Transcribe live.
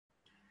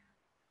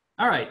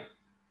All right.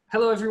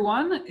 Hello,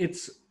 everyone.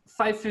 It's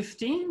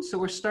 5:15, so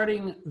we're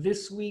starting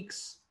this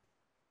week's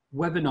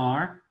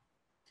webinar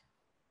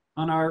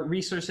on our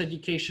resource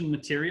education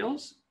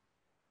materials.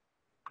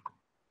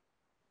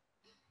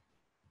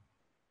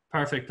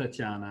 Perfect,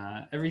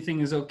 Tatiana.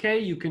 Everything is okay.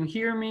 You can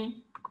hear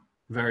me.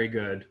 Very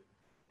good.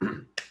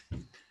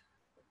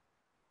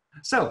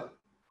 So,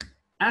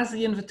 as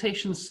the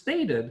invitation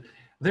stated,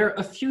 there are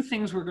a few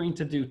things we're going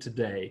to do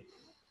today.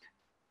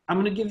 I'm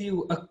going to give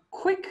you a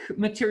quick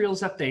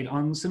materials update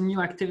on some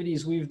new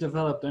activities we've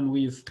developed and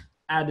we've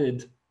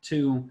added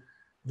to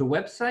the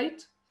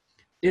website.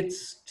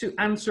 It's to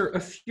answer a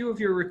few of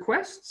your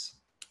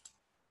requests.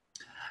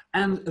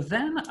 And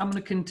then I'm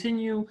going to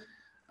continue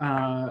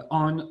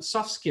on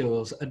soft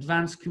skills,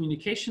 advanced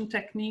communication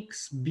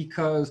techniques,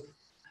 because,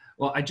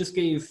 well, I just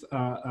gave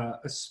a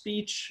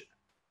speech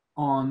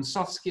on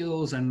soft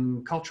skills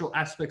and cultural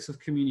aspects of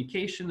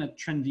communication at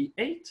Trendy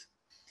 8.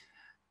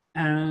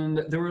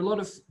 And there were a lot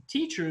of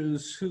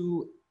teachers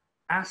who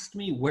asked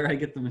me where I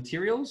get the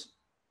materials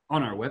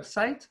on our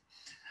website,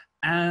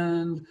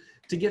 and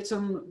to get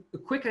a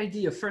quick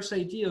idea, first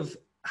idea of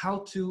how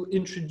to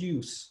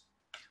introduce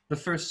the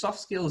first soft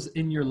skills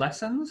in your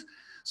lessons.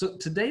 So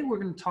today we're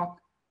going to talk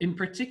in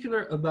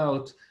particular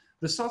about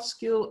the soft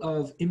skill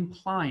of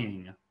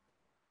implying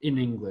in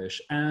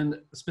English. And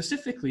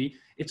specifically,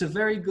 it's a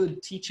very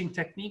good teaching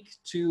technique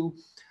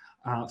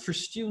for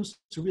students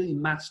to really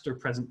master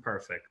present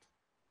perfect.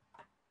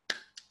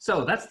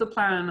 So that's the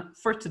plan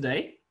for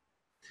today.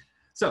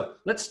 So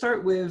let's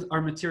start with our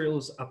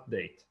materials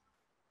update.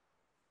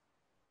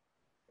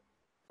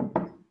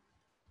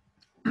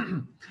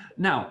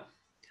 Now,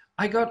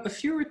 I got a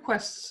few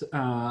requests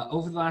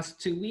over the last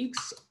 2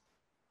 weeks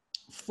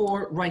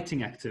for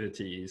writing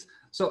activities.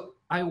 So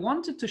I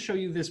wanted to show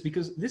you this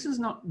because this is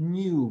not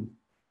new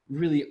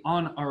really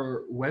on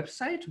our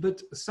website,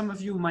 but some of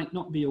you might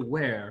not be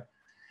aware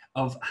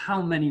of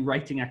how many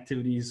writing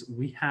activities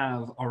we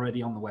have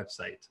already on the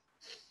website.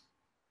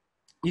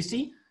 You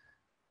see,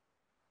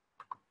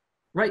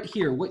 right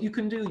here, what you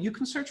can do, you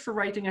can search for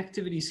writing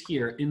activities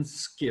here in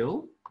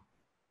skill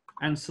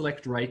and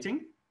select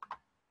writing.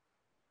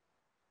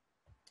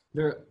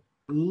 There are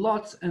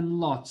lots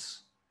and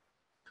lots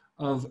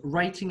of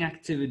writing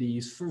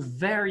activities for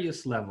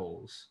various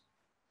levels.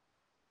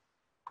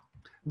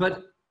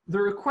 But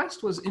the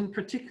request was in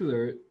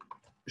particular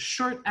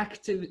short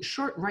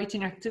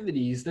writing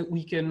activities that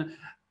we can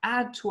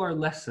add to our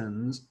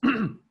lessons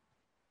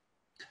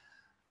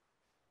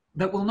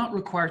that will not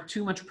require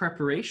too much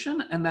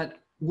preparation and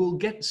that will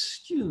get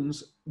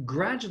students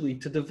gradually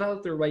to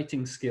develop their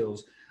writing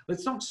skills.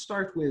 Let's not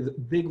start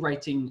with big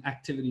writing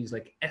activities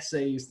like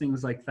essays,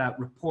 things like that,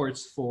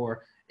 reports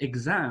for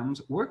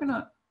exams. We're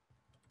gonna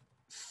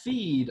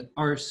feed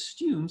our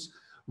students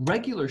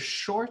regular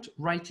short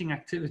writing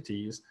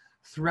activities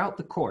throughout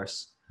the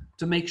course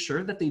to make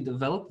sure that they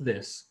develop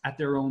this at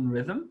their own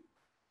rhythm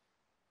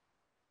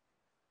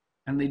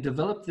and they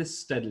develop this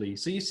steadily.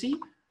 So you see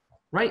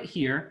right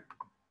here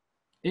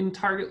in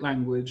target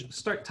language,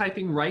 start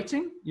typing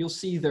writing. You'll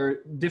see there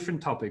are different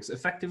topics: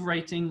 effective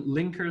writing,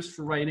 linkers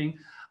for writing.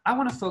 I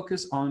want to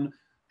focus on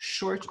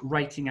short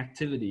writing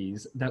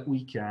activities that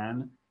we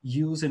can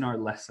use in our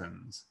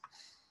lessons.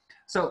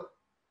 So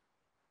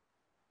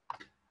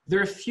there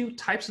are a few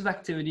types of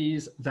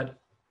activities that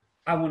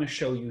I want to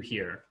show you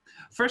here.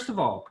 First of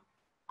all,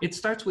 it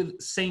starts with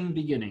same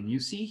beginning. You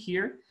see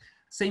here,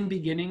 same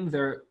beginning.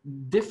 There are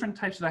different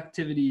types of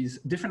activities,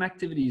 different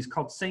activities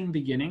called same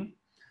beginning.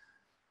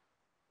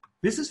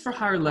 This is for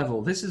higher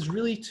level. This is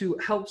really to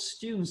help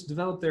students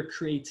develop their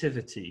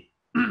creativity.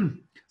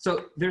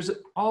 So there's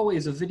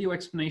always a video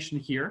explanation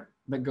here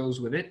that goes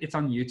with it. It's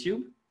on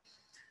YouTube.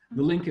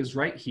 The link is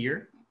right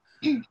here.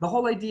 The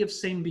whole idea of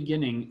same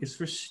beginning is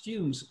for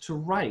students to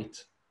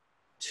write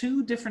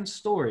 2 different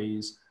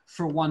stories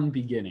for one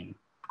beginning.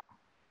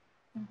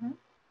 Mm-hmm.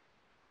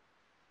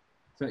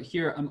 So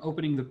here I'm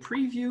opening the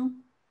preview.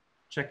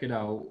 Check it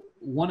out.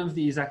 One of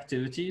these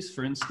activities,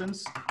 for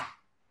instance.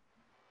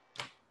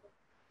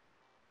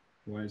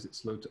 Why is it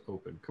slow to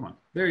open? Come on,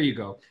 there you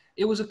go.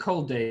 It was a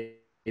cold day,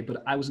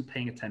 but I wasn't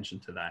paying attention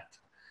to that.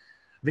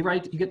 You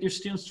get your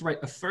students to write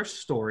a first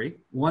story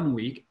 1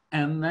 week,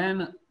 and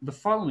then the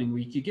following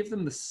week, you give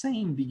them the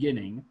same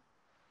beginning,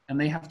 and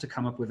they have to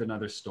come up with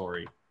another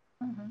story.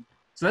 Mm-hmm.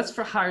 So that's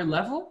for higher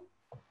level.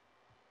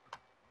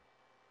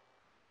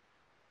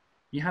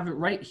 You have it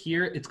right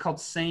here. It's called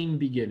same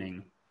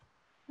beginning.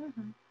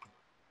 Mm-hmm.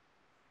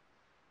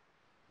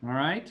 All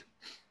right.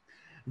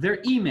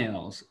 They're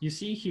emails. You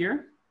see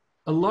here,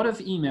 a lot of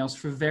emails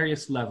for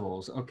various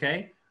levels,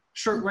 okay?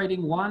 Short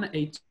writing 1,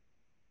 A2,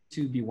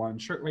 B1,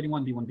 short writing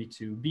 1, B1,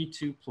 B2,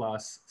 B2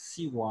 plus,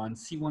 C1,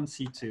 C1,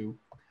 C2.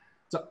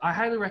 So I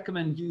highly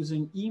recommend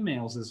using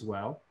emails as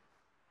well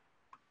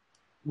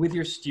with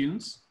your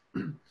students.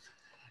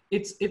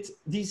 It's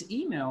these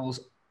emails,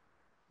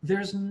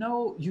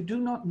 you do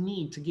not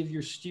need to give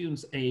your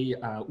students a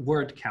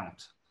word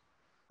count.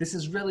 This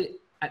is really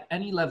at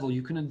any level,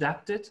 you can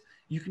adapt it.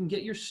 You can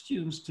get your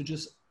students to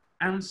just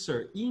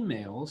answer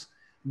emails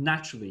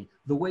naturally,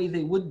 the way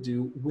they would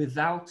do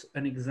without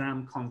an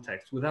exam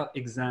context, without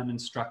exam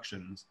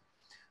instructions.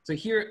 So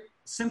here,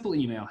 simple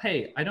email.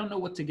 Hey, I don't know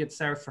what to get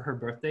Sarah for her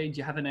birthday. Do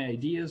you have any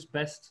ideas?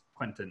 Best,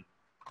 Quentin.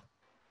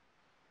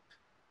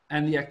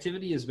 And the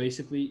activity is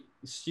basically,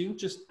 student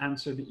just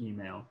answer the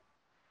email.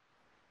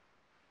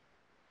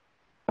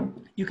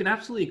 You can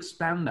absolutely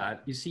expand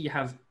that. You see, you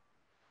have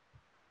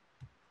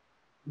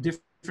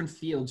different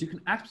fields. You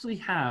can actually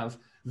have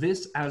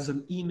this as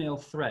an email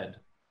thread,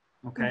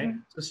 okay?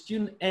 So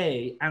student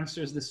A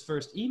answers this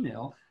first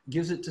email,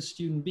 gives it to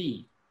student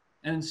B,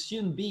 and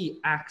student B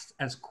acts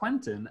as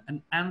Quentin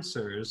and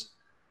answers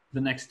the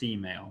next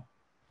email.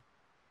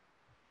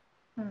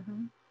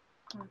 Okay.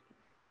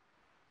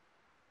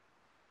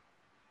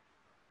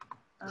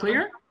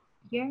 Clear?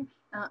 Yeah.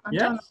 Anton,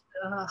 yes?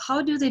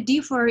 How do they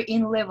differ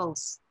in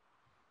levels?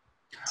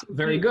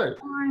 Very good.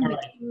 All right.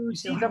 You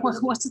see,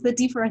 what's the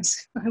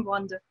difference, I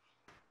wonder?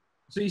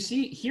 So you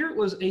see, here it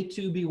was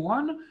A2,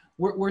 B1.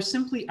 We're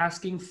simply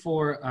asking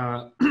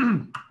for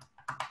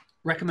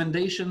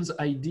recommendations,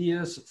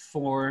 ideas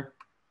for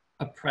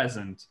a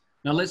present.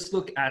 Now let's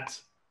look at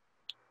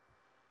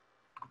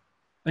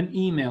an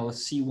email, a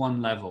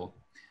C1 level.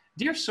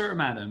 Dear sir,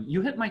 madam,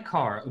 you hit my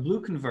car, a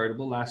blue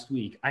convertible, last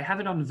week. I have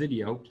it on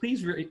video.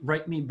 Please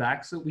write me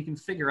back so that we can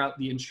figure out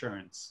the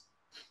insurance.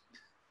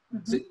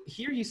 So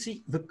here you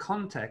see the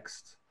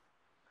context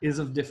is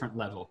of different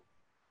level.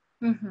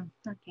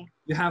 Okay.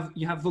 You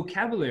have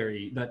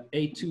vocabulary that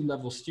A2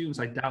 level students,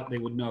 I doubt they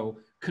would know.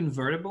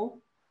 Convertible,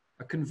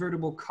 a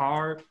convertible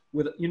car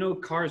with, you know,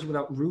 cars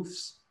without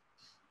roofs.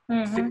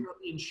 Figure out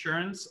the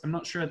insurance. I'm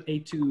not sure at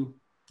A2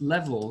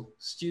 level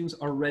students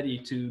are ready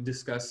to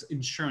discuss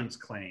insurance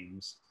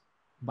claims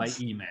by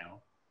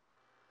email.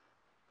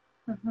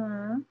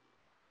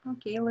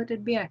 Okay, let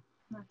it be.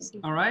 Let's see.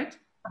 All right.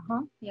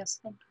 Yes,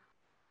 thank you.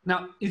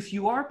 Now, if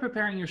you are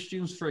preparing your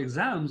students for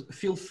exams,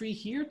 feel free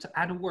here to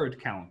add a word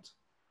count.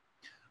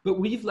 But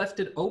we've left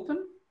it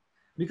open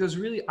because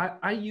really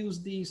I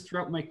use these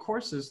throughout my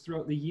courses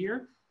throughout the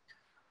year,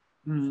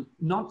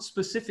 not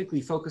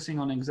specifically focusing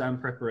on exam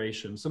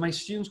preparation. So my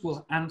students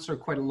will answer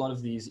quite a lot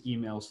of these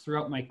emails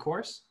throughout my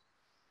course.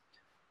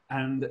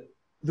 And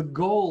the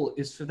goal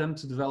is for them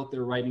to develop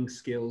their writing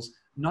skills,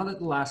 not at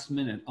the last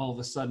minute, all of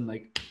a sudden,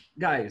 like,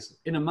 guys,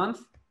 in a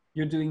month,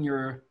 you're doing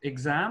your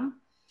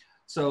exam.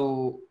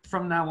 So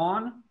from now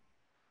on,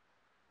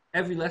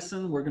 every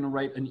lesson, we're going to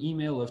write an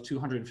email of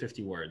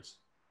 250 words.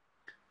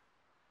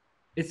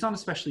 It's not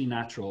especially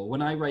natural.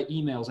 When I write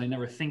emails, I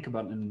never think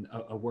about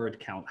a word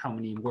count, how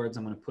many words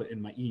I'm going to put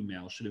in my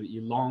email. Should it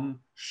be long,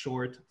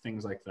 short,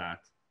 things like that.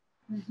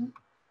 Of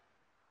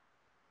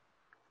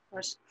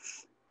course.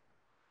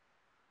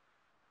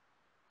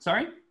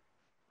 Sorry?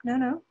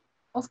 No,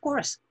 of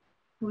course.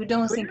 We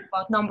don't think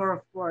about number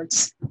of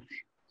words.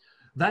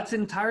 That's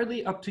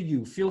entirely up to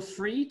you. Feel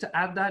free to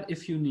add that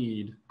if you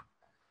need.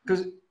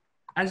 Because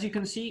as you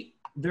can see,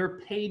 there are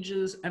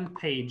pages and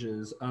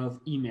pages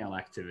of email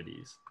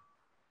activities.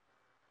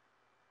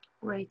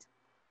 Great.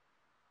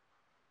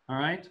 All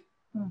right.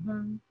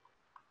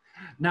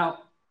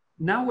 Now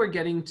we're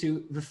getting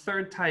to the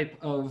third type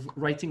of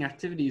writing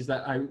activities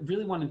that I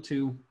really wanted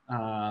to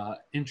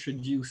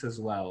introduce as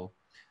well.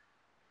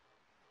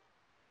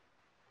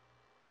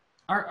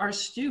 Our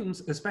students,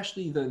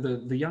 especially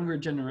the younger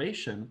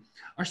generation,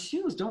 our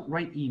students don't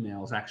write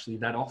emails actually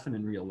that often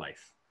in real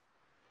life.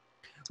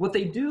 What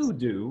they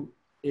do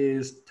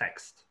is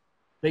text.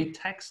 They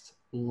text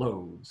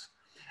loads.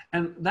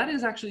 And that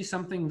is actually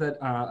something that,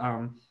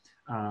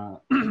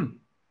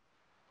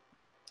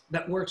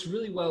 that works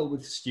really well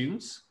with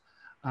students,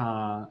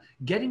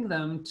 getting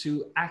them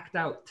to act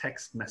out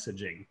text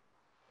messaging.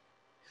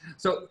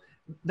 So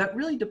that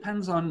really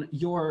depends on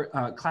your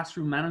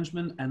classroom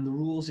management and the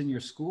rules in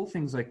your school,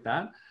 things like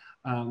that.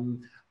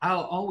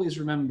 I'll always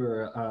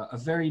remember a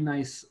very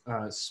nice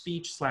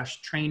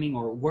speech/training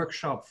or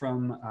workshop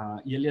from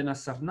Yelena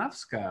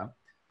Sarnavska,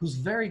 who's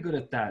very good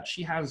at that.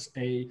 She has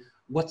a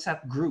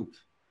WhatsApp group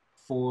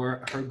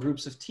for her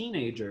groups of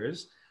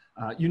teenagers.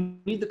 You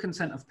need the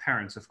consent of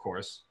parents, of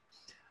course.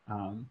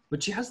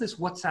 But she has this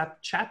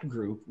WhatsApp chat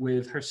group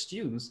with her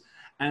students.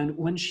 And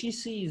when she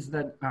sees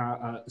that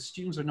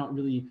students are not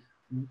really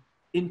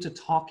into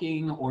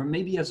talking, or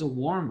maybe as a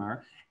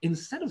warmer,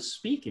 instead of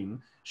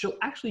speaking, she'll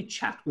actually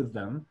chat with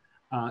them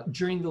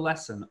during the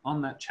lesson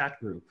on that chat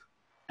group.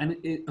 And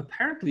it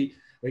apparently,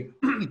 like,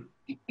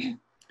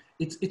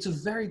 it's a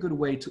very good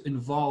way to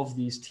involve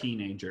these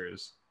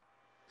teenagers.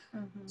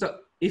 So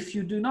if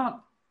you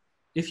cannot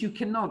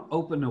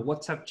open a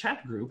WhatsApp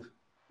chat group,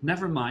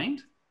 never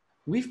mind.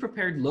 We've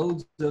prepared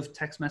loads of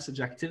text message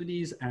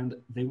activities and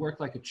they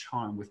work like a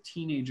charm with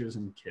teenagers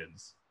and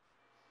kids.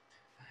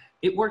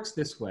 It works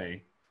this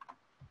way.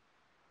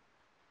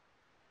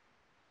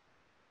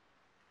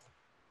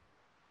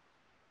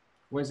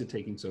 Why is it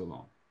taking so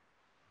long?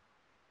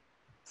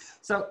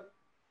 So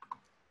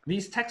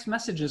these text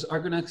messages are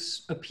going to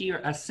appear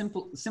as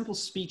simple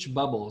speech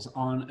bubbles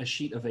on a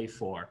sheet of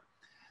A4.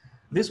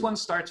 This one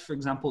starts, for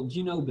example, do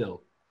you know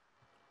Bill?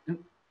 And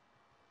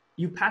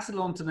You pass it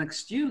on to the next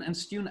student, and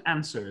student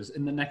answers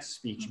in the next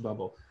speech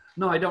bubble.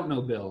 No, I don't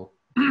know, Bill.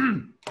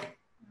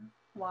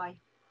 Why?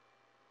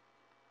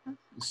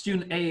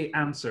 Student A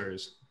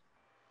answers.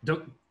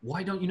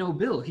 Why don't you know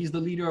Bill? He's the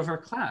leader of our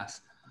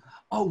class.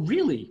 Oh,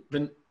 really?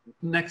 The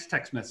next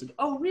text message.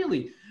 Oh,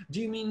 really?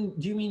 Do you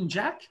mean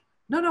Jack?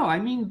 No, I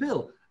mean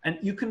Bill. And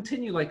you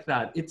continue like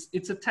that.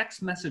 It's a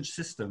text message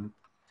system.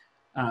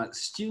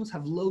 Students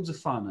have loads of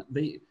fun.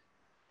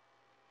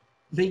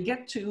 They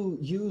get to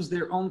use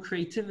their own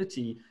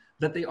creativity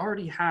that they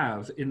already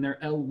have in their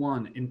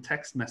L1 in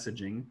text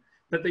messaging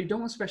that they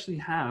don't especially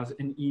have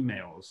in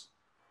emails.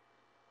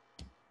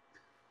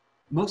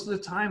 Most of the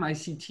time I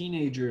see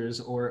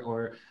teenagers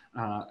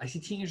I see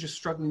teenagers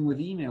struggling with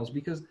emails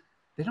because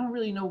they don't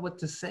really know what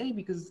to say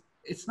because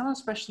it's not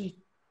especially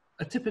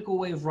a typical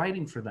way of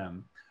writing for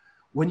them.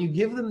 When you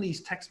give them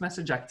these text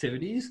message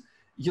activities,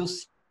 you'll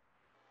see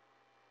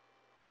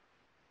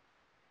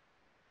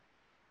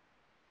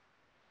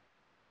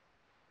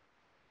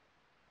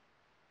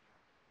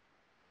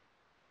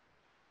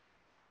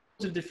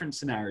of different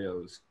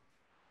scenarios.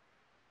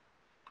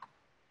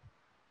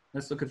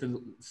 Let's look at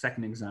the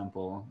second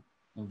example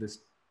of this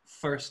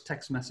first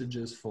text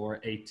messages for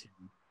 18.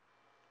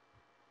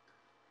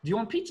 Do you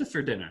want pizza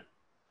for dinner?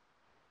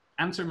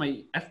 Answer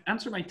my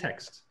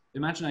text.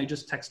 Imagine I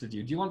just texted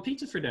you. Do you want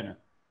pizza for dinner?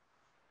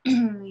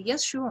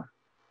 Yes, sure.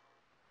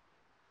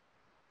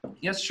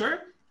 Yes, sure.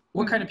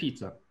 What kind of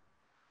pizza?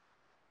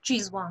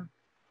 Cheese one.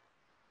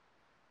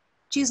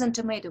 Cheese and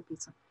tomato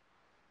pizza.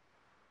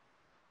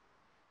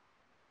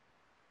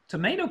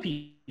 Tomato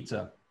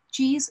pizza.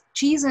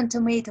 Cheese and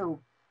tomato.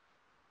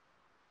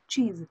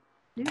 Cheese.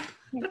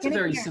 That's a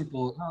very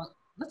simple.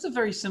 That's a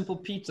very simple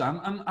pizza.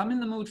 I'm in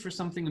the mood for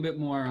something a bit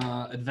more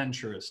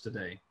adventurous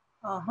today.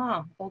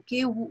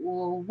 Okay.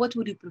 What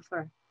would you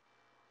prefer?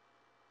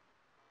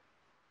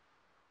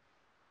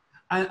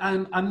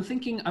 I'm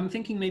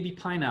thinking maybe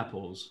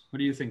pineapples. What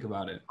do you think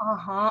about it?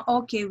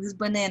 Okay, with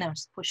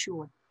bananas for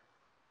sure.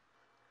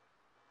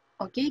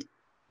 Okay.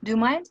 Do you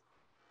mind?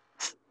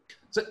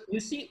 So you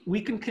see, we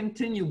can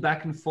continue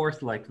back and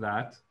forth like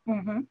that.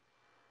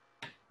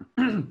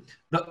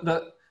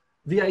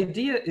 The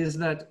idea is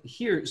that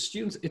here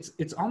students,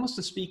 it's almost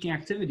a speaking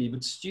activity,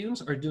 but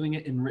students are doing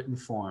it in written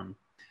form.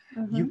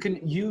 You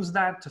can use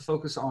that to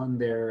focus on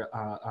their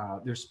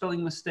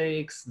spelling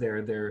mistakes,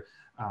 their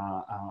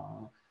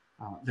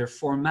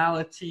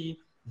formality,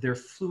 their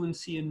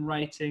fluency in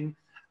writing,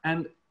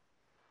 and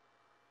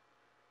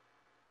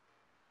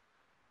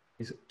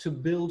to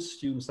build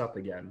students up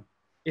again.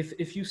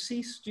 If you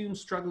see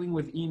students struggling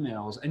with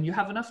emails and you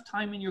have enough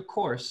time in your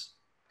course,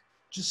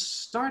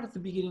 just start at the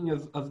beginning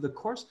of the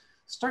course,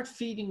 start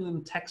feeding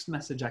them text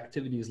message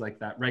activities like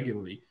that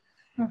regularly.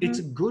 It's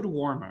a good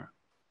warmer,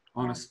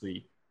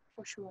 honestly.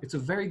 For sure. It's a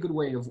very good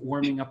way of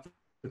warming up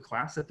the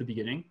class at the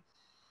beginning.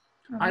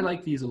 I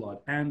like these a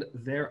lot, and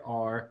there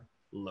are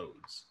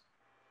loads.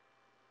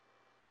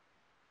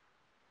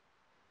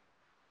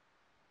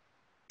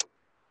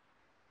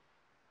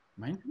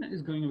 My internet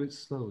is going a bit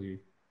slowly.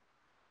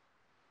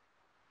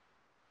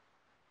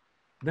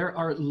 There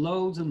are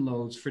loads and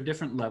loads for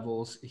different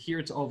levels. Here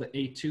it's all the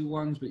A2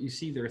 ones, but you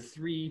see there are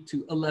 3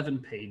 to 11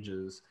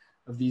 pages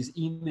of these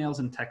emails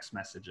and text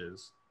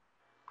messages.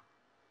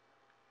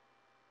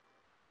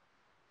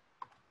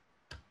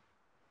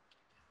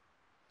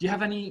 Do you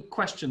have any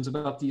questions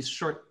about these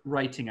short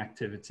writing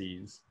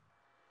activities?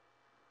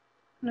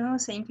 No,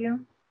 thank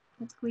you.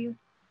 It's clear.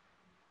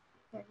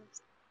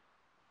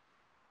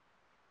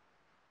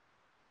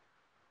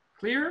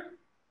 Clear?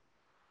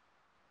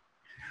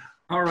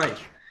 All right.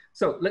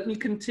 So let me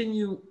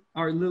continue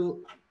our little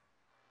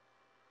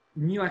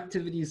new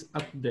activities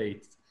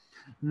update.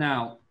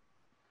 Now,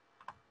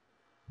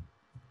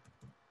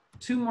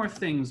 2 more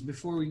things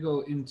before we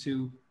go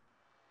into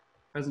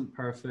present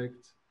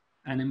perfect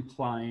and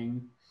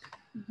implying.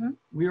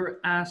 We were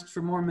asked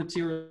for more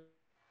material.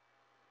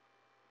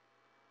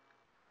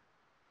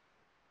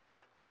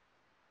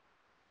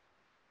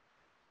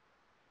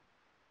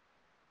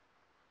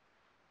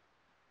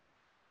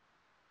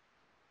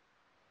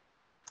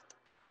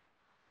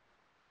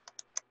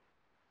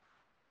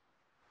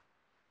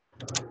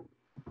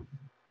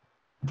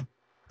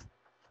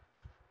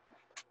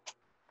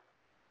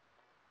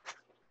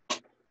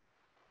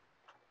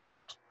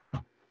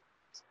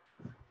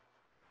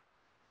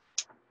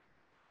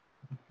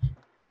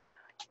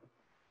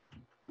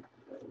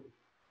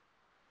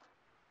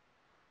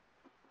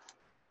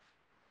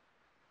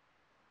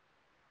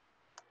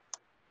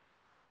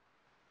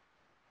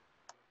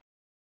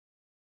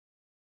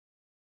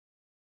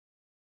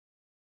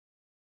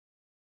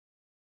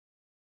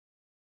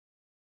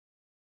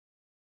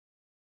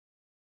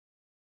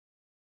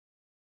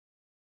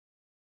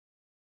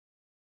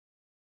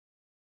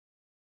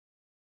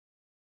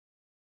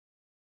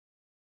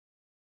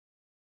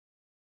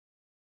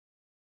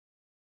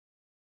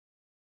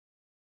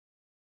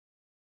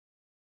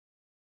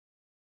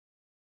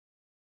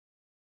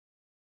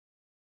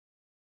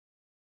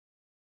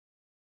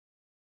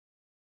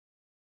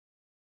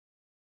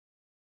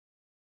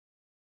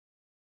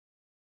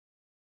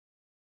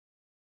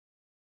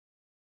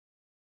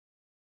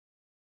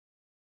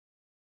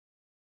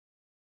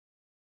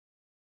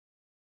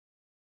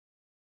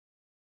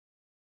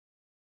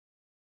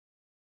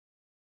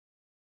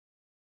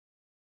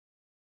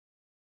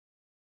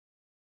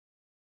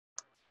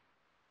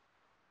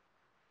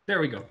 There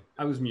we go.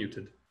 I was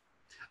muted.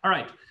 All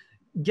right.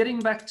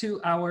 Getting back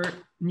to our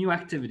new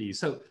activities.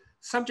 So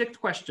subject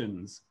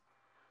questions.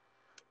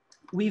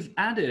 We've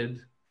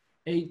added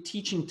a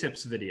teaching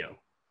tips video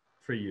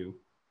for you.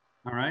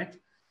 All right.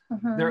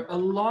 There are a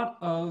lot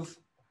of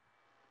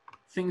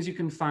things you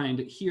can find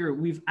here.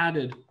 We've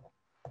added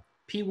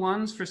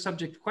P1s for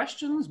subject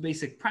questions,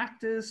 basic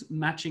practice,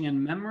 matching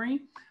and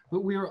memory, but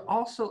we were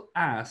also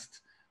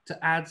asked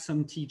to add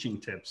some teaching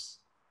tips.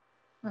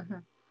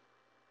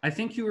 I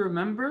think you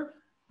remember,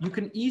 you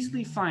can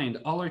easily find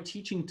all our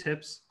teaching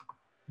tips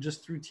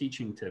just through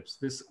teaching tips.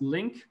 This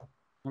link,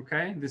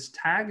 okay, this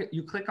tag,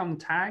 you click on the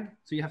tag,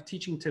 so you have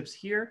teaching tips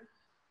here.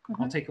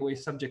 I'll take away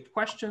subject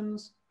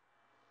questions,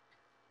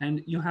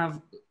 and you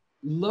have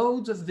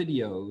loads of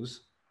videos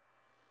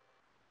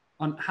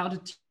on how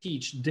to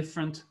teach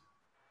different,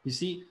 you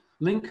see,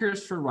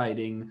 linkers for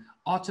writing,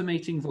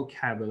 automating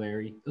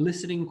vocabulary,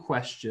 eliciting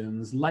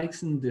questions,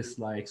 likes and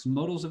dislikes,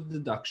 modals of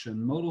deduction,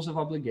 modals of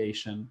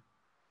obligation.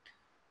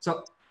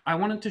 So I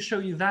wanted to show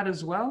you that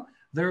as well.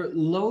 There are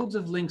loads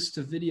of links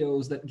to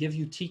videos that give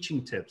you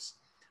teaching tips,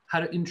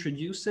 how to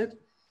introduce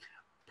it.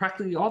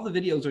 Practically all the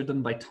videos are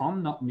done by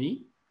Tom, not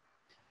me.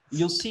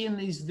 You'll see in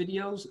these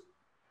videos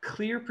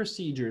clear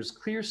procedures,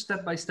 clear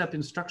step-by-step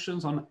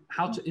instructions on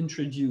how to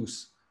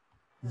introduce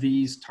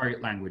these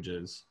target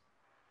languages.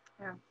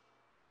 Yeah.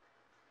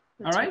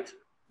 All right?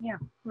 Yeah,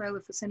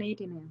 really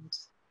fascinating and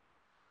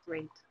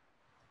great.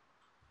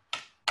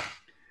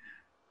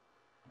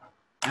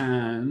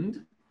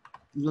 And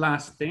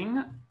last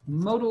thing,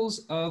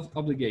 modals of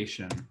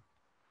obligation.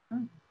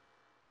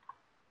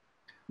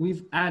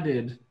 We've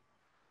added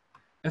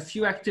a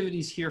few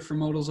activities here for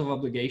modals of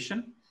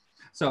obligation.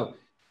 So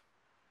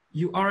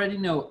you already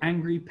know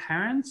angry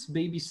parents,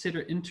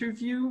 babysitter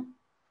interview.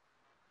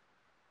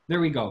 There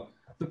we go.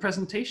 The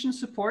presentation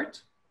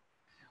support.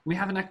 We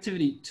have an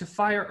activity to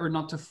fire or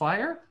not to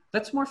fire.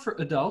 That's more for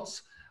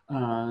adults.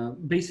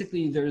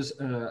 Basically, there's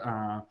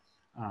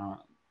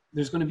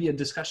going to be a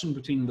discussion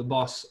between the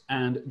boss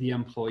and the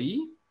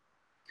employee.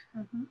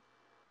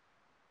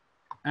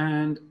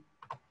 And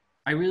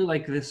I really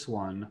like this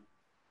one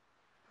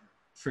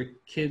for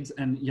kids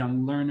and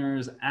young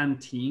learners and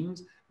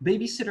teens.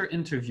 Babysitter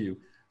interview.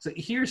 So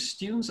here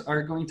students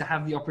are going to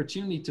have the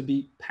opportunity to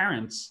be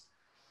parents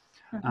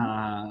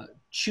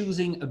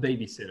choosing a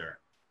babysitter.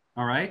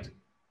 All right?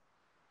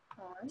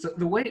 So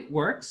the way it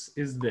works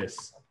is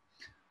this.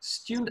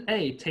 Student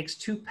A takes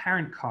 2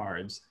 parent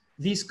cards.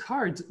 These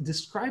cards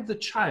describe the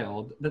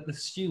child that the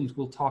student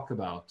will talk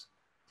about.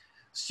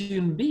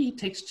 Student B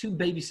takes 2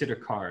 babysitter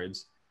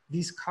cards.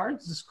 These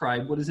cards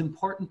describe what is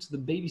important to the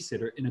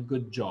babysitter in a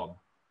good job.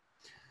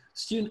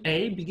 Student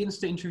A begins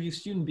to interview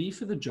student B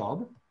for the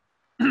job.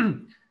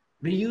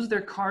 They use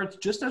their cards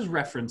just as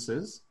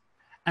references,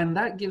 and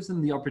that gives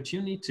them the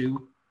opportunity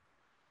to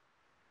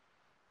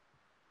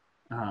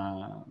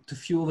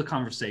fuel the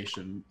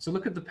conversation. So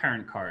look at the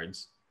parent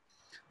cards.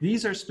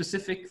 These are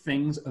specific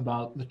things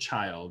about the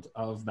child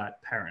of that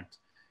parent.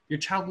 Your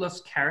child loves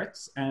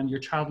carrots and your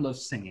child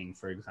loves singing,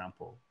 for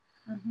example.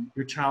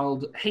 Your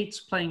child hates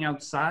playing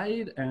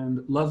outside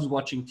and loves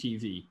watching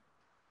TV.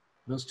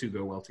 Those two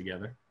go well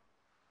together.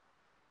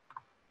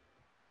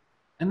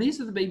 And these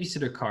are the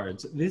babysitter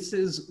cards. This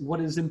is what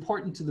is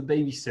important to the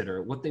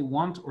babysitter, what they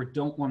want or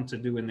don't want to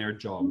do in their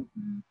job.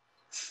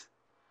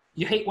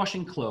 You hate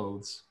washing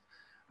clothes.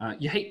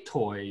 You hate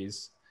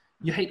toys.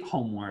 You hate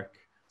homework.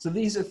 So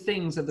these are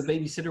things that the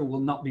babysitter will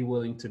not be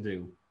willing to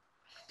do.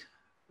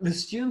 The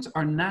students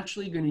are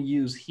naturally going to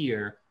use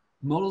here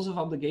modals of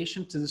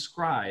obligation to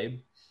describe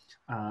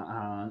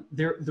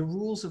the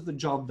rules of the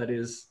job that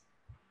is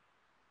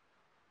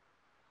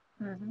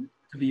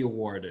to be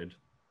awarded.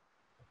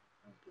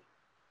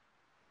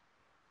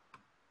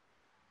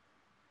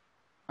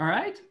 All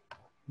right?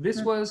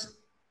 These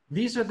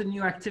are the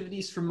new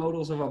activities for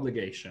modals of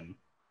obligation.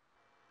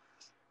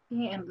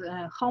 Yeah,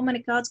 and how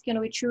many cards can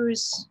we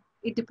choose?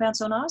 It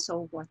depends on us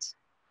or what?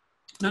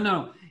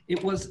 No.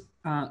 It was,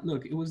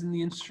 look, it was in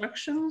the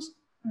instructions.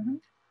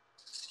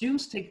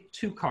 Students take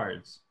 2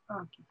 cards.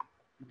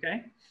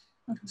 Okay?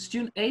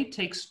 Student A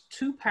takes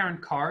 2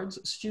 parent cards.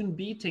 Student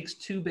B takes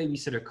 2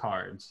 babysitter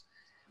cards.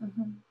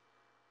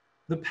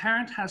 The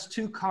parent has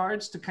 2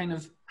 cards to kind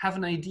of have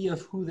an idea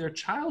of who their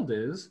child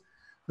is.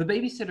 The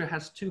babysitter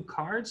has 2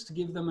 cards to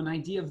give them an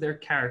idea of their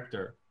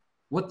character,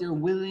 what they're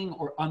willing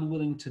or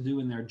unwilling to do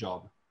in their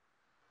job.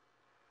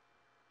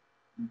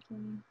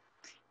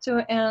 So,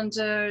 and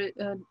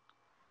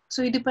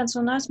so it depends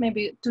on us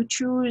maybe to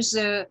choose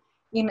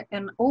in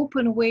an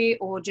open way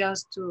or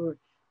just to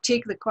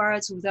take the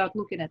cards without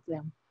looking at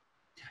them.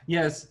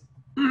 Yes.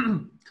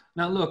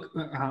 Now look,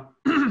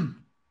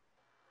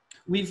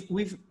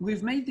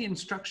 we've made the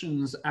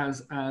instructions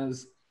as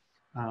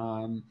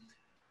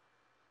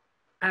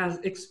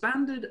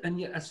expanded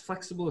and yet as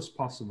flexible as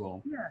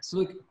possible. Yes.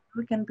 Look,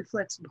 we can be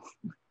flexible.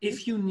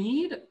 If you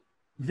need,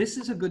 this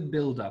is a good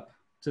build-up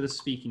to the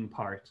speaking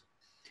part.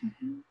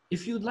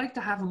 If you'd like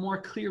to have a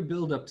more clear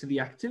build-up to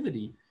the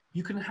activity,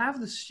 you can have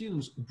the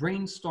students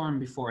brainstorm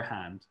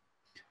beforehand.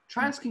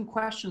 Try asking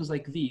questions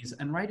like these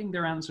and writing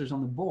their answers on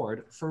the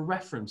board for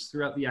reference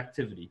throughout the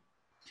activity.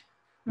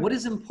 What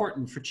is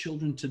important for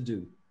children to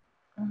do?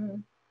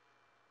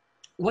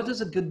 What does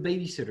a good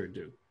babysitter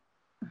do?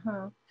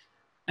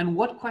 And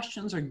what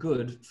questions are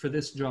good for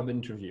this job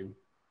interview?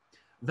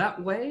 That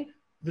way,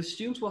 the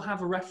students will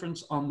have a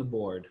reference on the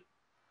board.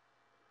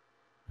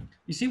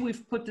 You see,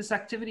 we've put this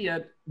activity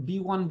at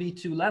B1,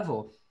 B2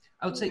 level.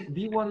 I would say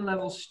B1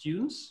 level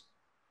students,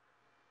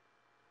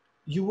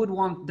 you would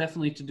want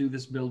definitely to do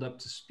this build up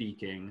to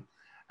speaking.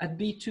 At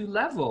B2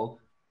 level,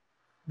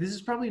 this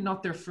is probably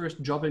not their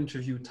first job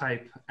interview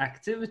type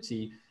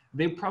activity.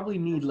 They probably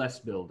need less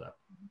build up.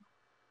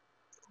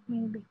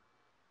 Maybe.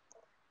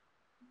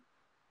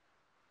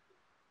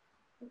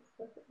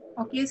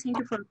 Okay, thank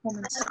you for the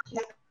comments.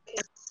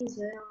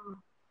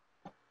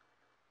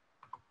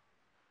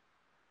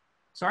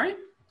 Sorry?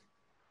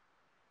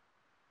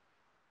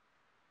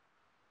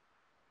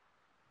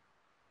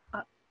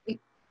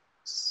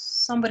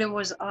 Somebody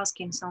was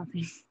asking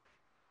something.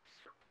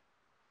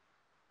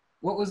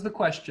 What was the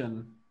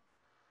question?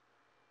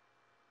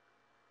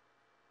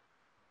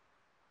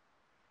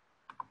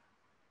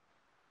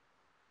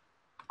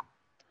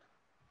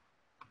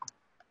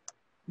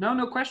 No,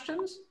 no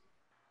questions?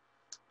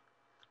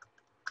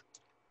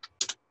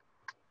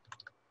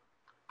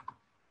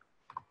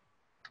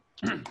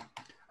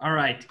 All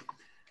right.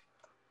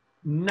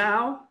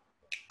 Now,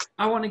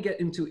 I want to get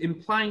into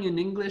implying in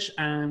English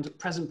and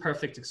present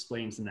perfect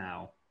explains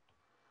now.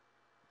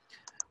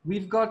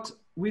 We've got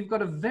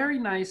a very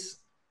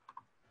nice.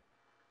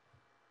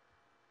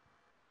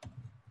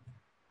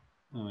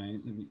 All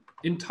right,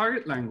 in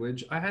target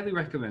language, I highly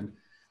recommend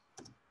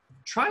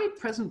try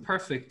present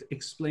perfect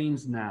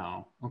explains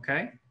now,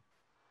 okay?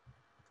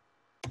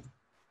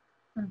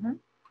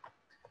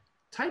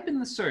 Type in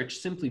the search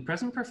simply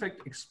present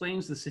perfect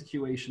explains the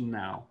situation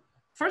now.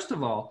 First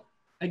of all,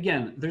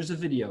 again, there's a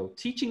video,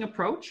 teaching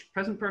approach,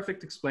 present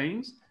perfect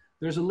explains.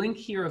 There's a link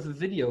here of a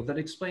video that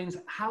explains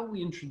how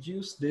we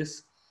introduce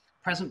this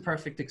present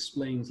perfect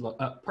explains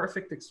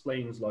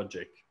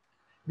logic,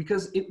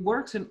 because it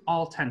works in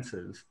all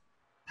tenses.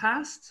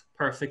 Past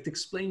perfect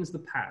explains the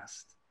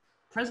past.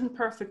 Present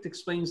perfect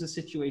explains the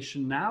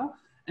situation now,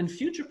 and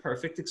future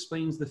perfect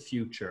explains the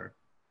future.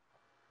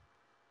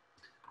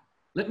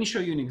 Let me show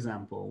you an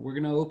example. We're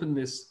going to open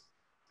this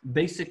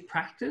basic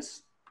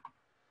practice.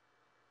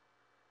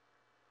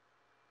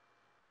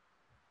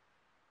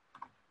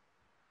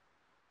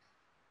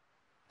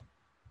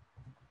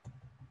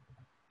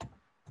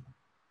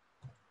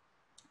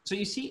 So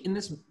you see, in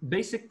this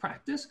basic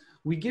practice,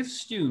 we give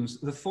students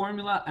the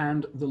formula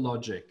and the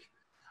logic.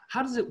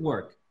 How does it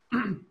work?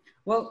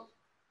 Well,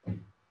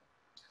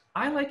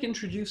 I like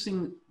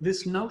introducing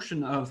this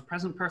notion of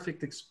present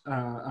perfect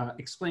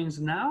explains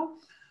now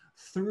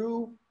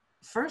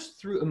first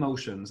through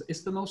emotions.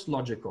 It's the most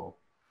logical.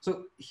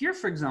 So here,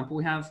 for example,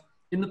 we have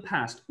in the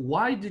past,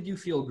 why did you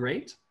feel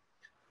great?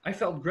 I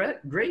felt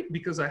great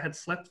because I had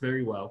slept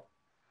very well.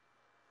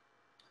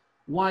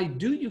 Why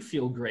do you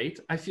feel great?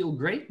 I feel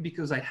great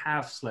because I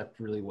have slept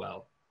really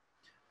well.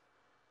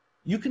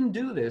 You can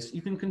do this,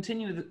 you can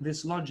continue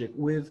this logic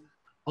with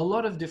a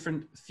lot of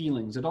different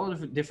feelings, a lot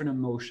of different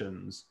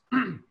emotions.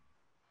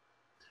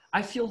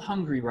 I feel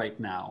hungry right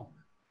now.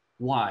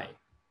 Why?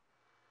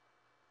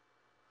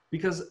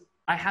 Because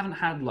I haven't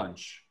had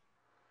lunch.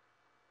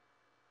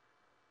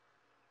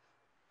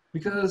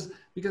 Because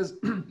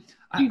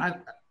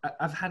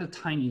I've had a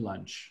tiny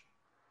lunch.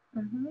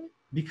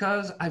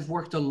 Because I've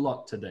worked a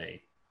lot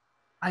today.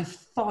 I've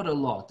thought a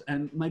lot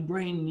and my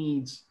brain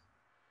needs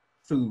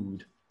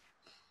food.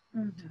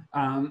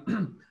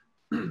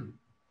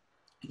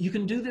 You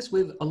can do this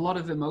with a lot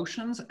of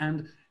emotions,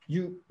 and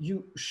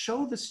you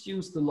show the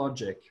students the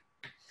logic.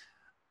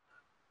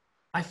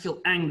 I feel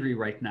angry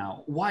right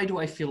now. Why do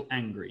I feel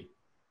angry?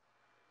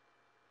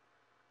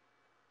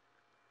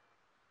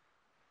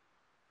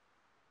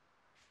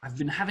 I've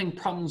been having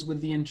problems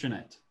with the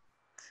internet.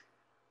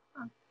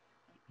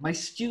 My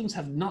students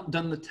have not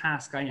done the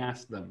task I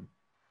asked them.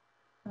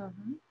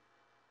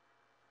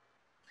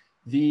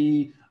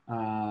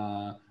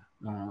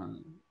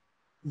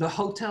 The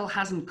hotel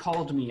hasn't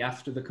called me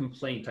after the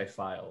complaint I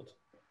filed.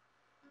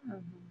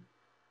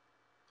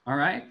 All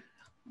right?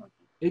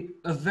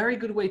 A very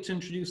good way to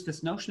introduce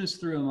this notion is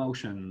through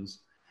emotions.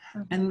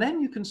 And then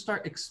you can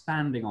start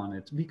expanding on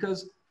it,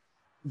 because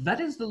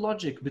that is the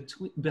logic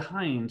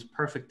behind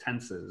perfect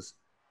tenses.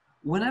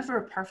 Whenever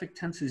a perfect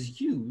tense is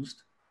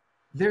used,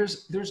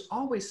 there's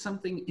always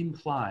something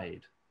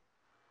implied.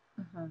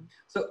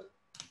 So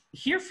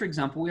here, for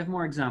example, we have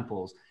more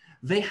examples.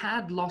 They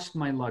had lost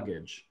my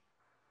luggage.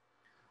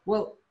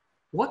 Well,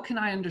 what can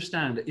I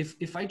understand?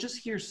 If I just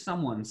hear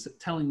someone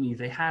telling me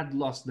they had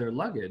lost their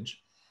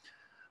luggage,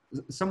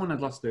 someone had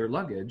lost their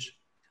luggage,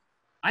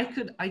 I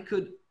could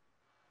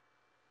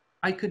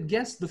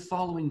guess the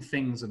following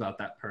things about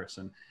that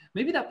person.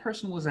 Maybe that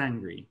person was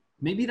angry.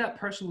 Maybe that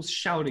person was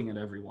shouting at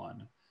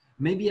everyone.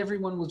 Maybe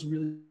everyone was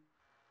really...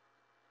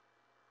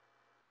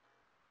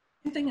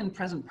 Same thing in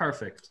present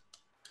perfect.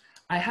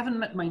 I haven't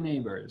met my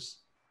neighbors.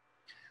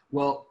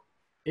 well,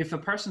 if a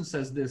person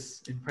says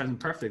this in present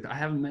perfect, I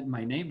haven't met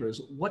my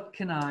neighbors, what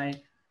can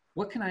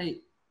I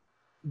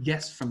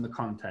guess from the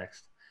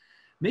context?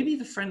 Maybe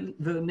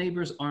the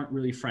neighbors aren't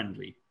really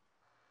friendly.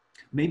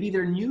 Maybe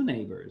they're new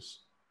neighbors.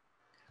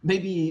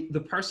 Maybe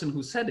the person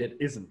who said it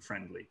isn't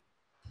friendly.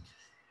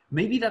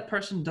 Maybe that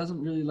person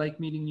doesn't really like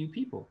meeting new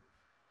people.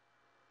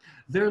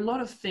 There are a lot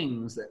of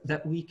things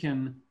that we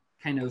can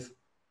kind of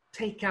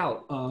take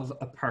out of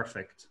a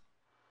perfect.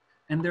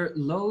 And there are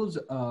loads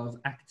of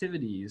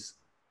activities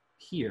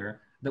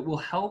here that will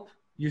help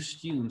your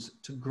students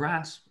to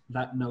grasp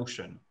that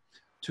notion,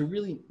 to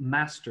really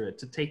master it,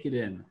 to take it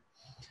in.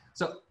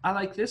 So I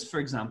like this, for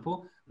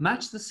example,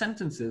 match the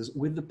sentences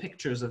with the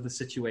pictures of the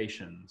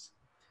situations.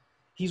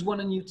 He's won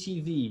a new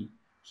TV.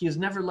 He has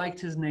never liked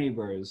his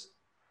neighbors.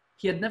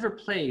 He had never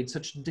played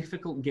such a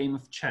difficult game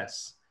of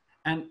chess.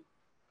 And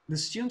the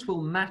students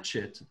will match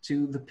it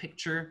to the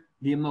picture,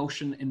 the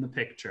emotion in the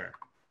picture.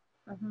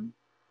 Mm-hmm.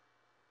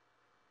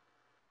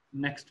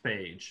 Next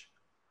page.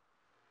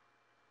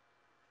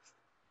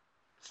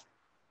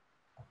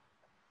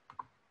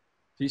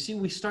 So you see,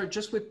 we start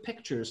just with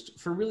pictures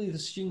for really the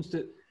students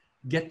to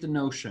get the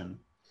notion.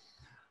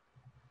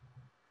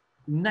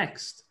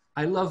 Next,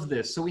 I love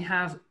this. So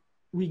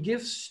we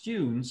give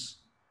students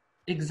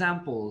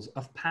examples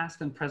of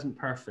past and present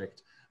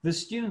perfect. The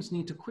students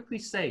need to quickly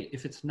say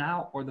if it's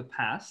now or the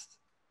past,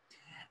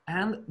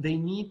 and they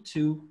need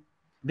to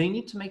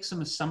make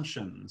some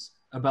assumptions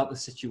about the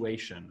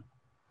situation.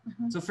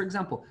 Mm-hmm. So for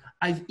example,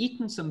 I've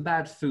eaten some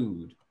bad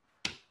food.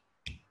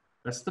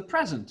 That's the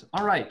present.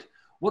 All right,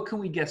 what can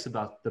we guess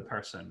about the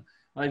person?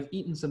 I've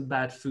eaten some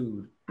bad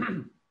food.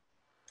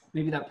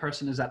 Maybe that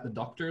person is at the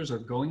doctor's or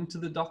going to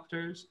the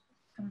doctor's.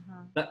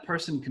 Mm-hmm. That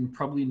person can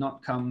probably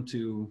not come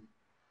to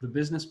the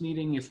business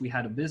meeting if we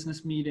had a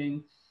business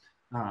meeting.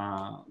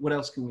 What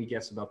else can we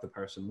guess about the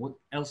person? What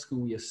else can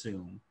we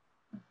assume?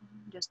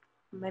 Mm-hmm. Just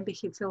maybe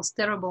he feels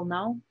terrible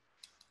now.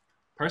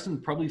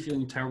 Person probably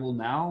feeling terrible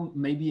now,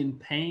 maybe in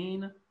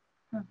pain.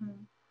 Mm-hmm.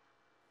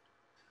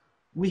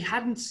 We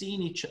hadn't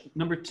seen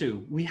number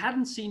two, we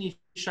hadn't seen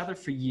each other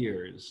for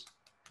years.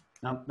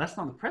 Now, that's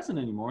not the present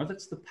anymore,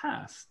 that's the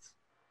past.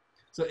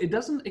 So it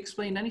doesn't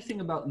explain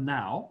anything about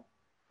now.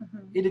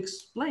 Mm-hmm. It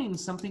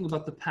explains something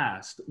about the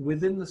past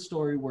within the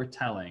story we're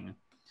telling.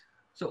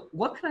 So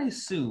what can I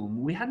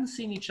assume? We hadn't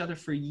seen each other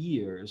for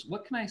years.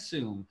 What can I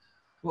assume?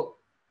 Well,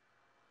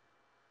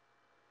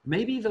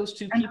 maybe those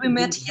two people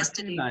didn't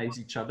recognize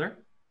each other.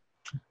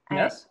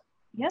 Yes?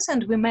 Yes,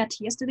 and we met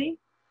yesterday.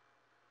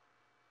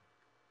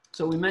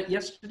 So we met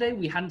yesterday,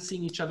 we hadn't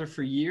seen each other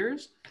for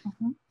years.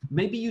 Mm-hmm.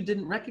 Maybe you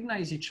didn't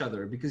recognize each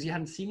other because you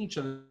hadn't seen each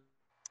other.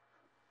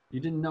 You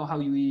didn't know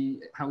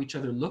how each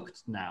other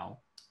looked now.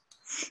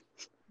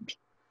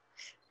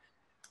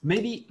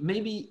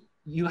 Maybe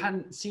you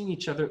hadn't seen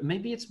each other.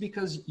 Maybe it's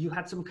because you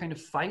had some kind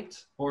of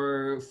fight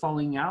or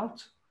falling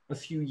out a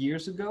few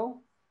years ago.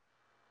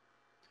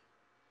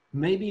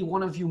 Maybe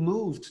one of you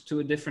moved to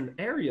a different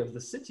area of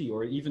the city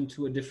or even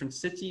to a different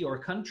city or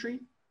country.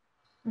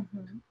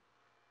 Mm-hmm.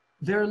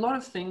 There are a lot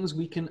of things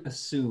we can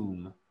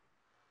assume.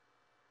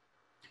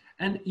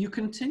 And you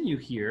continue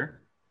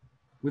here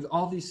with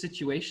all these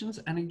situations.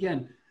 And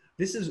again,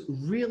 this is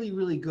really,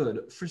 really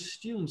good for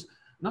students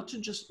not to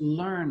just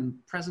learn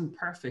present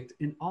perfect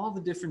in all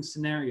the different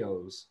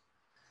scenarios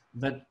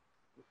that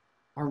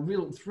are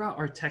real throughout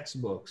our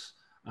textbooks.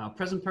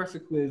 Present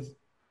perfect with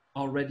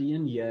already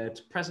and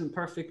yet, present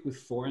perfect with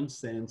for and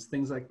since,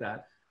 things like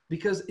that.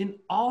 Because in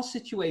all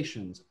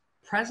situations,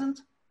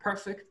 present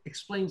perfect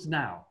explains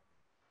now.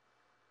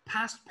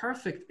 Past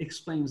perfect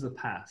explains the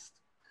past.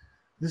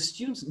 The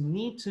students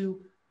need to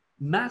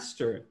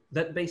master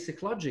that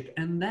basic logic,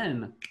 and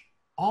then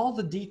all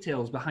the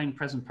details behind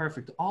present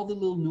perfect, all the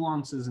little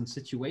nuances and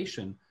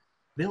situation,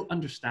 they'll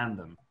understand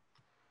them.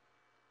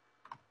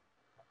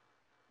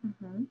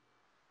 Mm-hmm.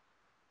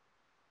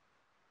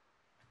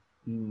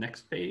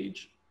 Next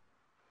page.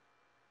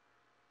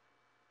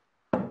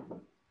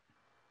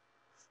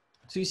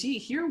 So you see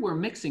here we're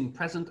mixing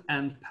present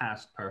and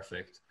past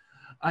perfect.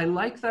 I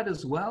like that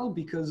as well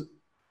because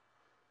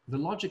the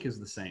logic is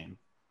the same.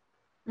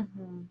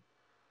 Mm-hmm.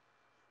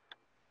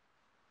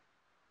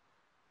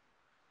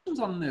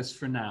 On this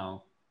for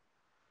now.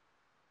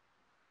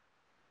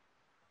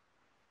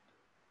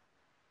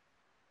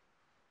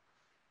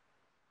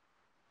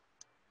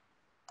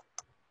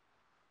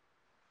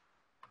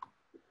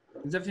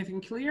 Is everything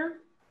clear?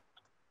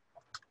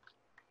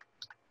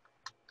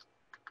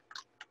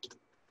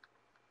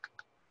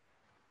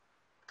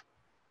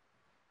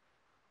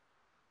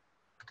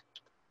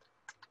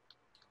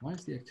 Why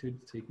is the activity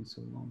taking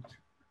so long?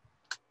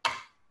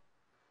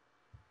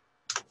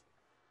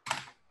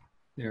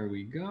 There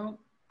we go.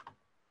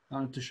 I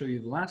wanted to show you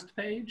the last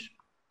page.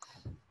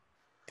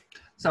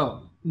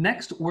 So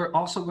next, we're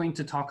also going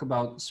to talk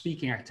about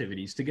speaking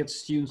activities to get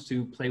students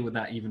to play with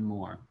that even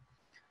more.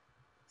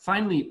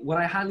 Finally, what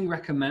I highly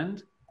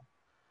recommend,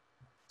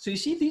 so you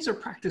see these are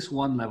practice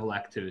 1 level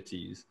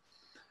activities.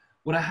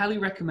 What I highly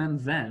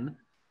recommend then,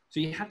 so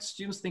you have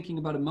students thinking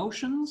about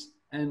emotions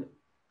and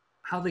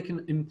how they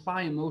can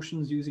imply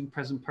emotions using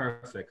present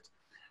perfect.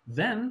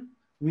 Then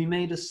we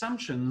made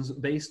assumptions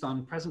based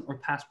on present or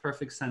past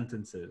perfect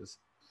sentences.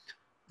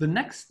 The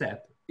next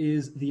step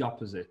is the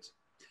opposite.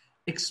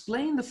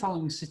 Explain the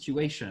following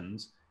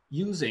situations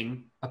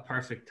using a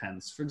perfect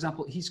tense. For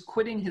example, he's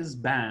quitting his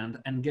band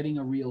and getting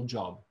a real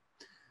job.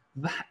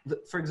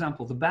 For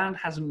example, the band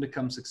hasn't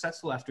become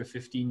successful after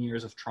 15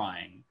 years of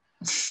trying.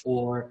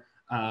 Or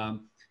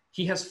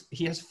he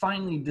has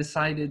finally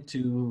decided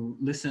to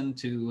listen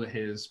to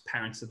his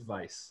parents'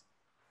 advice.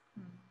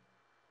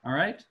 All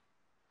right?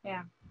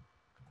 Yeah.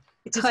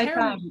 It's high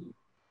time.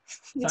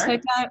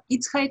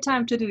 It's high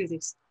time to do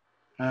this.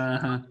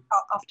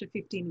 After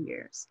 15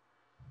 years.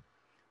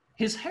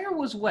 His hair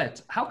was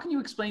wet. How can you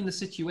explain the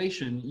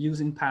situation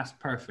using past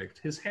perfect?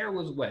 His hair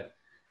was wet.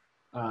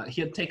 He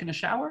had taken a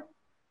shower?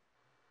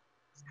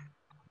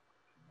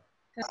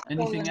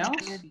 Anything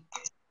else?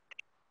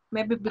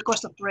 Maybe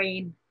because of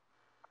rain.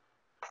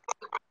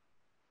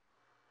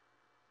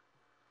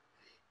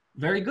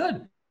 Very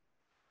good.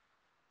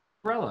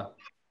 Umbrella.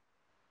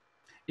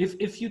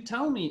 If you're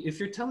telling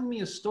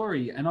me a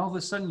story and all of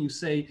a sudden you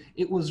say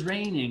it was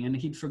raining and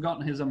he'd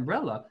forgotten his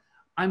umbrella,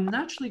 I'm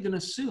naturally going to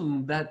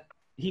assume that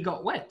he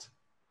got wet.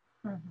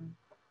 Mm-hmm.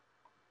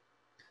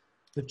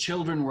 The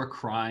children were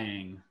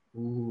crying.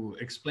 Ooh,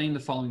 explain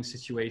the following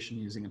situation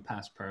using a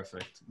past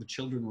perfect. The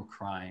children were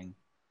crying.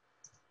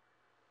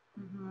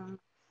 Mm-hmm.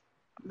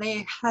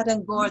 They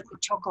hadn't got the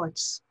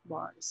chocolates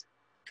bars.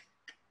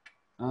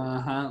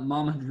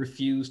 Mom had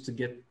refused to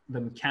get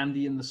them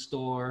candy in the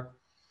store.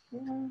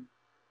 Yeah.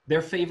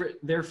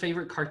 Their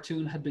favorite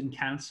cartoon had been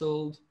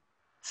canceled.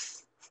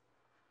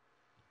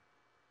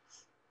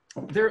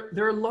 There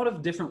are a lot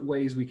of different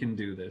ways we can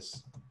do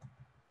this.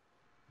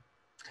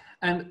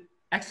 And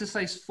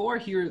exercise 4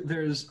 here,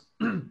 there's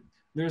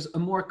a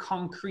more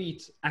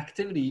concrete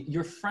activity.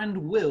 Your friend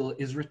Will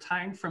is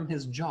retiring from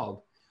his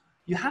job.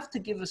 You have to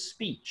give a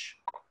speech.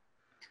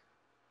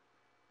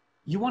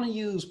 You want to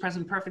use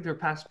present perfect or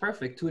past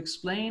perfect to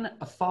explain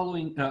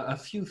a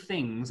few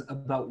things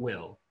about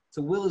Will.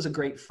 So Will is a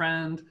great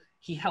friend.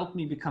 He helped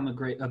me become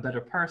a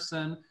better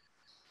person.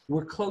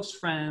 We're close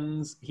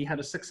friends. He had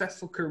a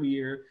successful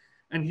career,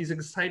 and he's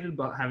excited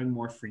about having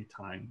more free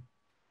time.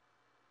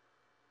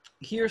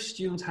 Here,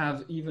 students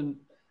have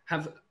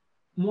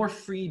more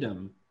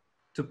freedom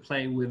to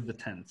play with the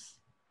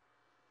tense.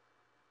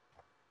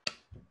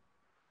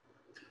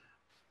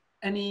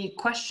 Any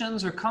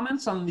questions or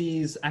comments on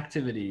these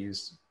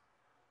activities?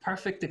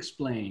 Perfect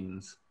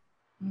explains.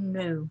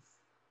 No.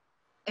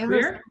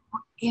 Clear?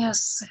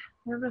 Yes,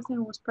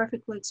 everything was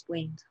perfectly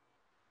explained.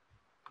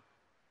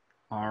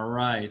 All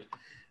right.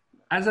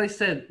 As I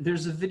said,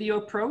 there's a video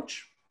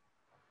approach,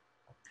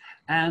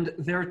 and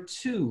there are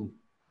 2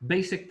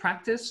 basic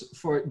practice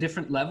for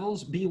different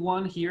levels.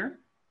 B1 here,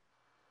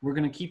 we're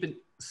going to keep it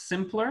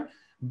simpler.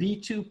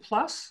 B2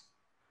 plus,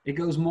 it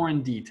goes more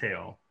in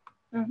detail.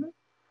 Mm-hmm.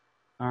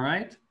 All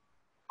right?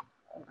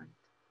 All right.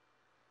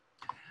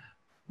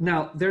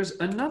 Now, there's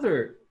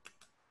another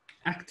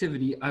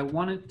activity I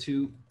wanted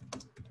to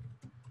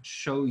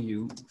show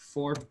you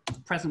for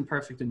present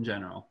perfect in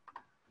general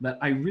that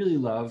I really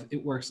love.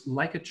 It works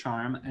like a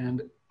charm,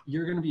 and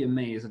you're going to be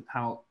amazed at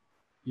how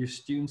your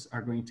students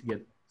are going to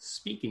get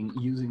speaking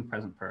using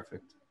present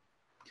perfect.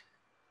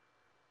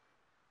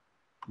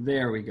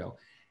 There we go.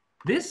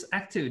 This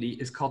activity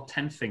is called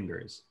 10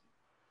 fingers.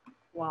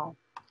 Wow.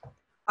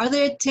 Are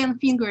there 10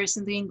 fingers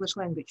in the English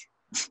language?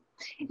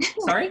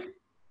 Sorry?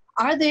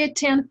 Are there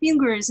 10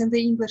 fingers in the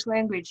English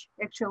language?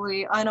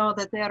 Actually, I know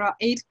that there are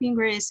 8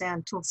 fingers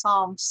and 2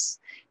 thumbs.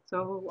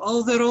 So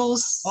all the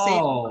rules say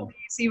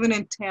even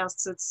in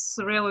tests, it's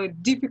really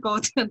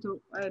difficult and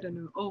I don't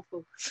know,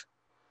 awful.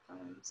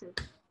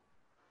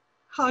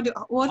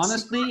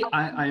 Honestly,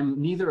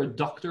 I'm neither a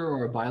doctor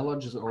or a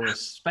biologist or a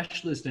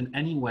specialist in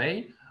any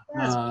way.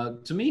 Yes.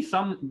 To me,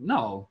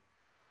 no.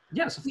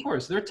 Yes, of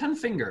course, there are 10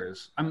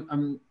 fingers. I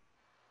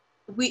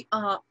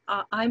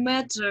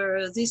met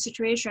this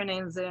situation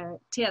in the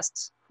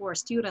test for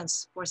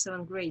students for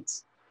 7th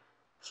grades.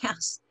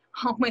 Yes,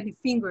 how many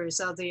fingers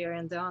are there?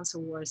 And the answer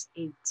was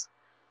 8.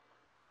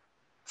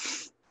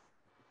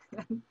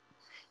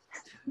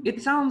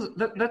 It sounds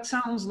that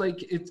sounds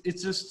like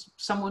it's just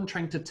someone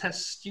trying to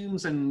test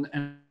students and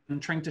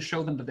trying to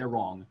show them that they're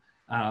wrong.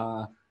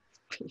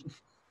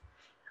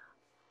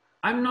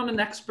 I'm not an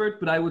expert,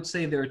 but I would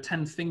say there are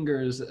 10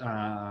 fingers.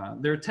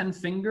 There are 10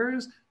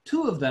 fingers.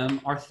 2 of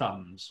them are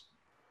thumbs.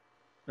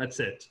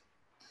 That's it.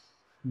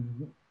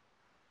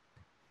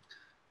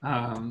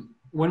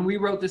 When we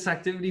wrote this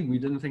activity, we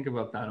didn't think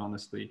about that,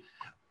 honestly.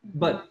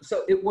 But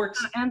so it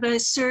works. And I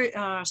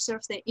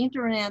surfed the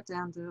internet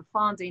and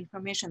found the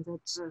information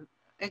that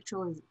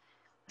actually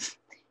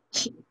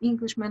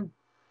Englishmen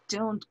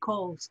don't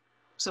call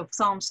so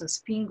thumbs as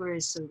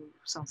fingers or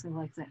something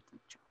like that.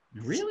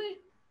 Really?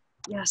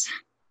 Yes,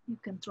 you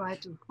can try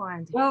to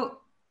find it.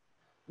 Well,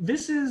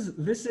 this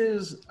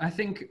is I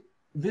think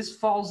this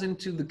falls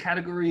into the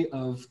category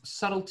of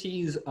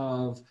subtleties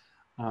of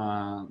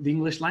the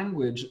English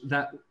language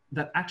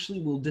that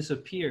actually will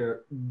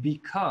disappear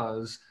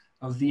because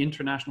of the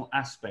international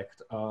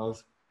aspect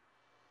of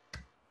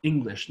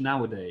English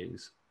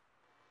nowadays.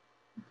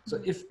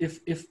 So if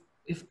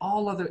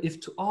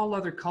to all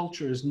other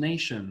cultures,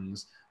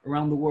 nations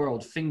around the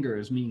world,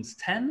 fingers means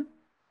 10,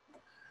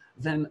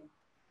 then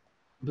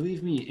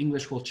believe me,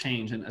 English will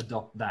change and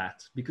adopt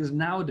that, because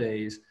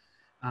nowadays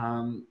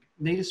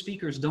native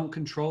speakers don't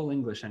control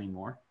English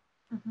anymore.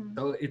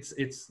 So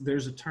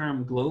there's a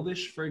term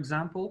globish, for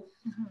example.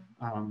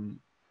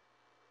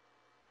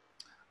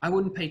 I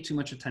wouldn't pay too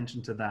much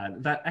attention to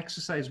that. That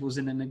exercise was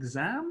in an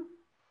exam?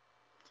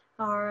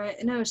 Or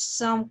no,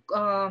 some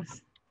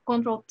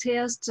control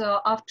test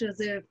after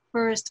the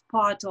first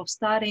part of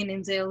studying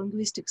in the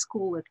linguistic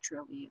school,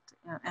 actually.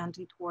 And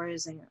it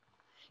was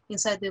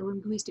inside the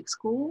linguistic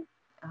school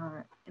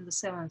in the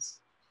 7th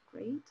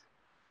grade.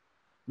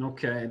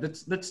 Okay,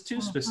 that's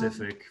too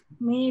specific.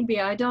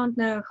 Maybe. I don't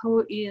know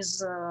who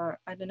is,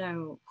 I don't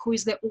know, who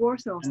is the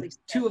author of this.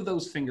 2 of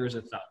those fingers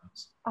are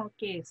thumbs.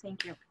 Okay,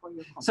 thank you for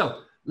your comment.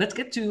 So let's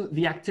get to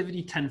the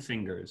activity 10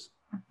 fingers.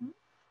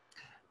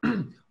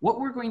 What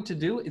we're going to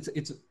do,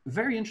 it's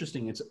very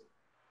interesting.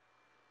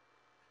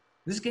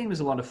 This game is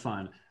a lot of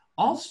fun.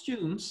 All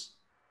students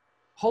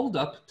hold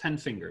up 10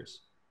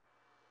 fingers.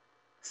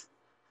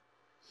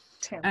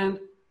 10. And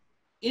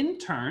in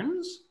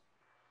turns,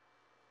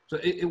 so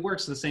it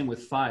works the same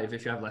with 5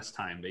 if you have less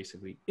time,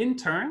 basically. In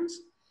turns,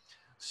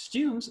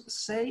 students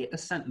say a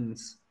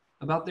sentence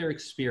about their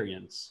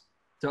experience.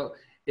 So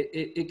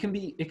it can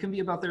be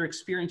about their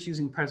experience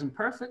using present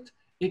perfect.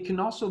 It can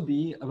also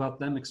be about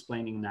them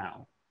explaining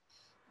now.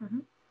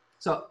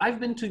 So I've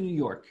been to New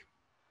York.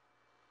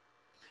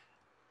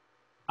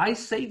 I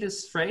say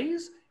this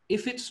phrase.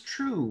 If it's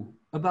true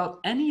about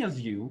any of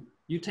you,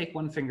 you take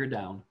 1 finger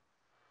down.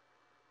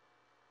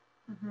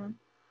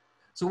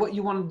 So what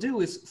you want to do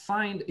is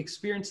find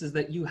experiences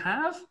that you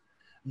have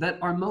that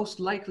are most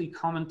likely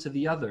common to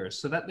the others,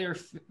 so that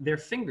their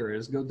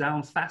fingers go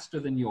down faster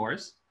than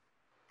yours.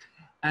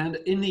 And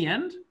in the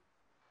end,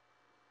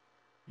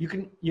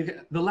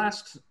 the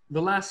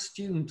last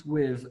student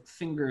with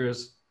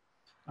fingers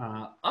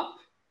up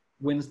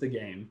wins the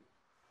game.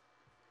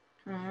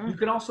 You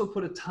can also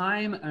put a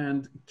time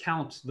and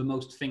count the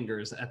most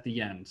fingers at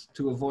the end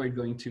to avoid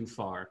going too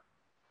far.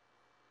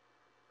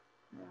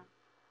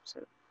 So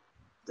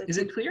is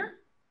it clear?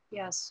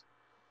 Yes.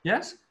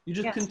 Yes? You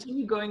just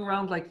continue going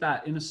around like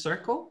that in a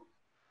circle,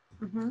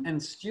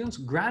 and students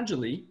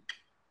gradually.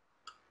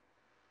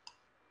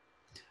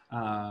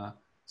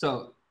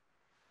 So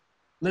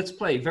let's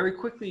play very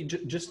quickly,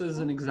 just as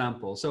an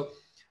example. So,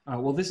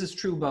 well, this is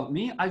true about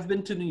me. I've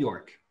been to New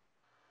York.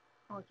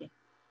 Okay.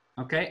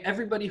 Okay,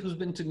 everybody who's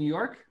been to New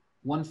York,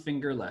 1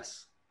 finger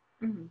less.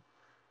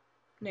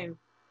 No.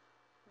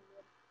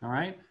 All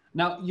right.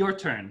 Now your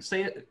turn.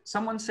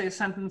 Someone say a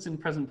sentence in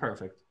present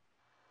perfect.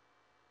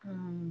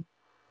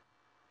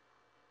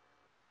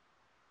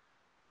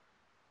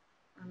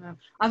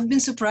 I've been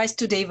surprised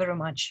today very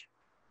much.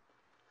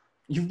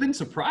 You've been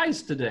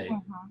surprised today.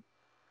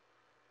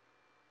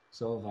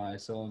 So have I.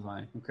 So have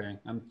I. Okay,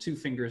 I'm 2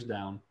 fingers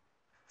down.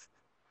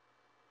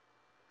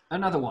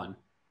 Another one.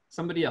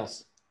 Somebody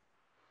else.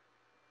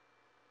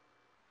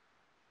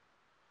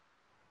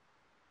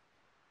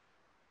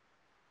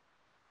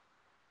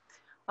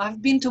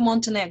 I've been to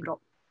Montenegro.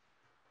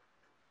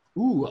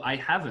 Ooh, I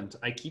haven't.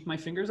 I keep my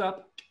fingers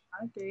up.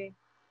 Okay,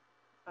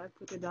 I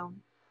put it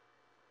down.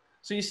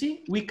 So you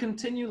see, we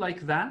continue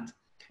like that.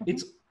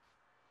 It's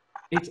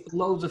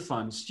loads of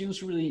fun.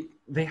 Students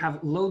they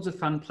have loads of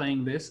fun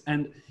playing this,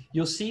 and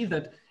you'll see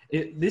that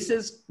this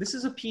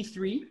is a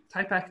P3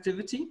 type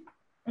activity.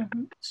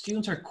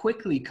 Students are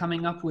quickly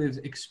coming up with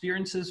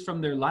experiences from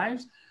their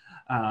lives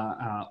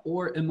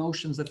or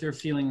emotions that they're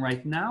feeling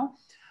right now,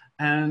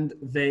 and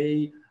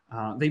they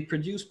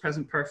produce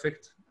present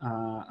perfect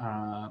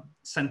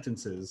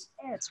sentences.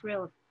 Yeah, it's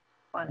really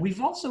fun.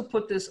 We've also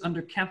put this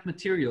under camp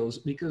materials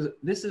because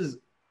this is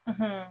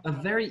a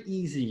very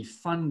easy,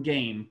 fun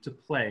game to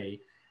play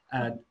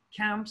at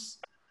camps,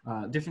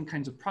 different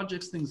kinds of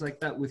projects, things like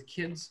that with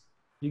kids.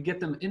 You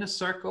get them in a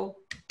circle.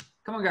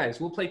 Come on,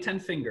 guys, we'll play 10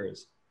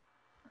 fingers.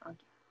 Okay.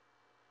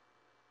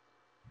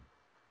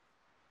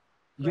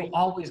 You'll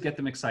always get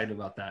them excited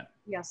about that.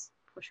 Yes,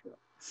 for sure.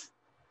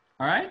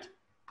 All right?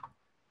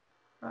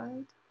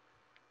 Right.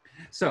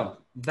 So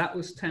that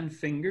was 10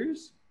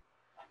 fingers.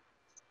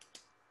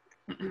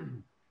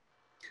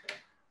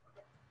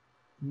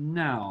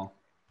 Now,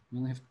 we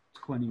only have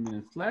 20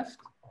 minutes left.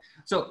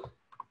 So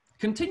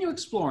continue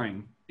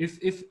exploring.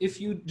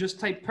 If you just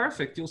type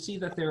perfect, you'll see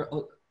that there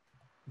are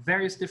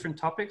various different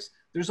topics.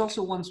 There's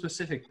also one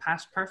specific.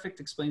 Past perfect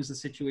explains the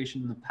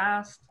situation in the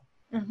past.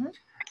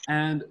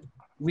 And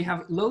we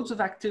have loads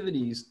of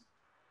activities,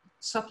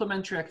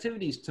 supplementary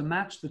activities to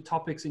match the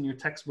topics in your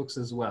textbooks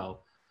as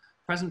well.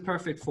 Present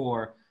perfect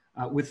for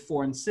with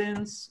for and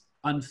since,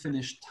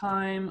 unfinished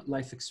time,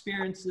 life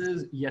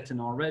experiences, yet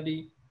and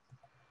already.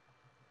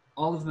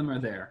 All of them are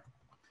there.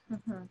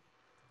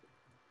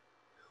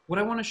 What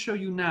I want to show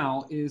you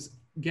now is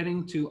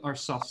getting to our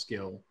soft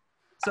skill.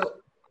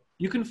 So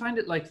you can find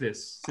it like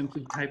this,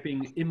 simply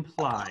typing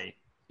imply,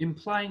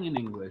 implying in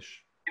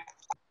English.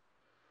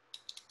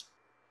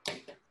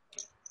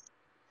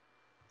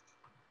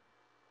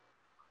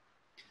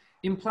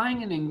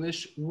 Implying in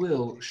English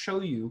will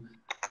show you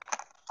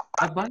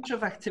a bunch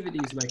of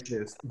activities like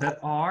this that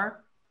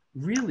are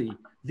really,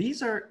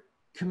 these are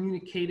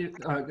communicative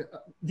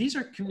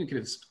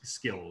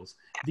skills.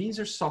 These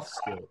are soft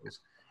skills.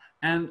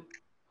 And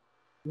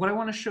what I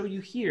want to show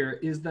you here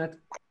is that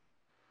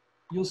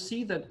you'll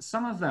see that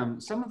some of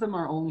them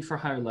are only for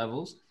higher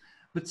levels,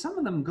 but some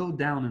of them go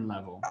down in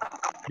level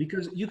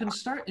because you can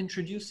start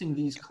introducing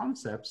these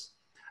concepts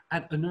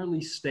at an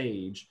early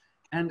stage.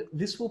 And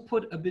this will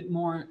put a bit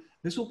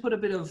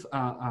of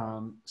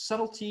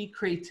subtlety,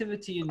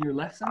 creativity in your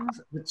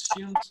lessons that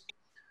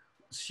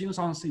students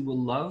honestly will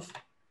love,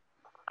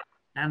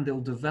 and they'll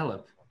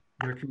develop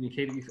their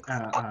communicative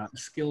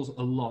skills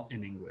a lot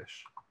in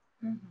English.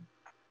 Mm-hmm.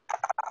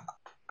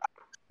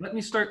 Let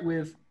me start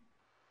with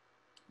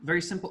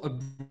very simple, a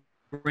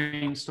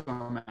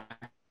brainstorm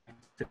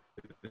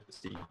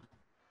activity.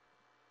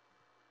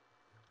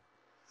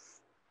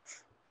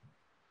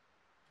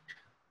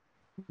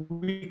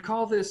 We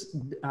call this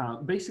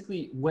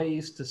basically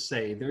ways to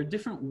say. There are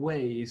different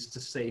ways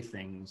to say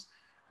things,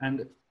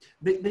 and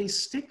they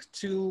stick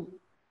to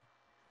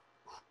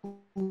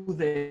who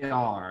they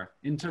are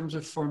in terms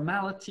of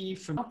formality.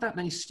 For not that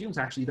many students,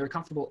 actually, they're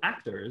comfortable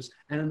actors,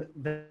 and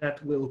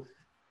that will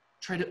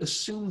try to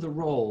assume the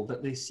role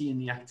that they see in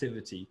the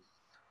activity.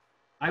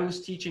 I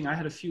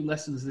had a few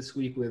lessons this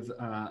week with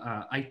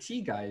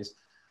IT guys.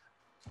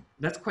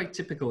 That's quite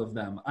typical of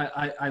them.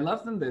 I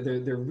love them.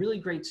 They're really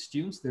great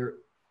students. They're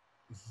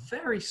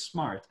very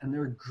smart, and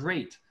they're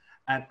great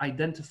at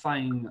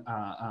identifying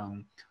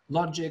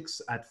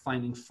logics, at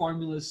finding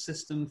formulas,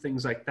 system,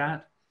 things like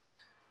that.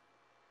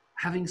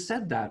 Having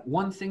said that,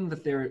 one thing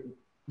that they're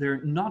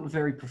not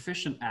very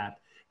proficient at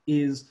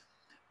is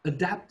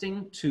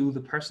adapting to the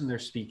person they're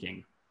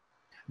speaking.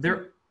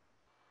 They're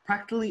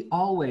practically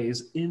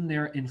always in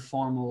their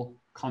informal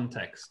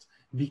context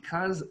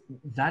because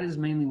that is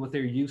mainly what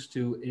they're used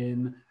to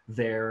in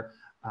their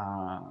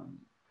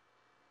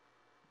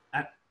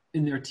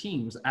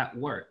teams at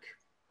work.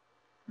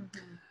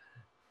 Mm-hmm.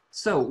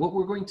 So what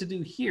we're going to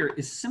do here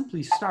is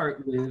simply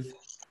start with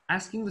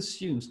asking the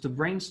students to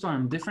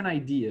brainstorm different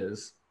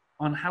ideas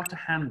on how to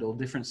handle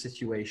different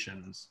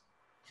situations.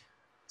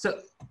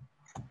 So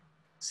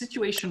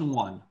situation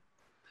 1,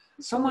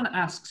 someone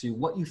asks you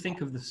what you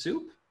think of the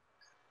soup,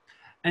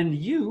 and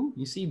you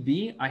see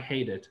B, I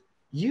hate it.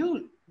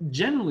 You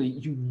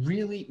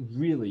really,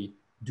 really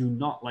do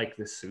not like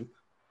this soup.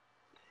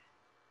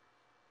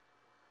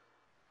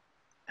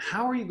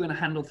 How are you going to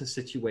handle the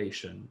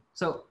situation?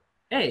 So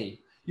A,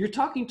 you're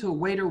talking to a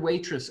waiter,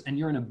 waitress, and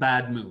you're in a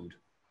bad mood.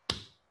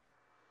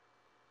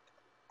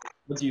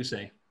 What do you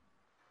say?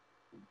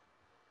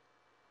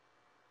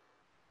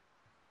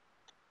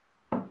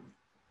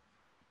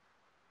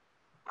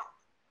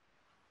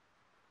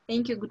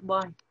 Thank you,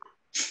 goodbye.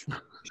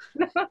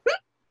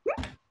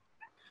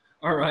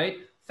 All right,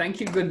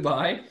 thank you,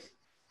 goodbye.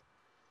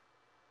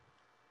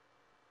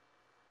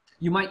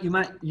 You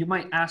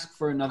might ask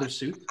for another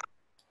soup.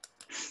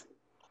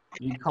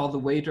 You call the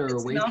waiter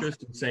or waitress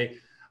and say,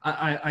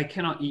 I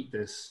cannot eat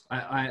this.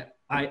 I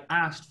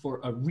asked for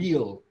a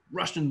real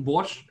Russian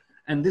borscht,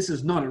 and this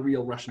is not a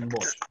real Russian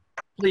borscht.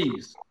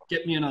 Please,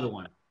 get me another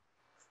one.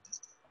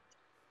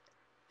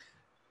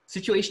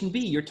 Situation B,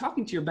 you're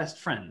talking to your best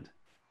friend.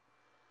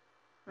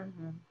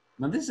 Mm-hmm.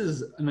 Now, this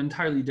is an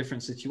entirely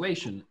different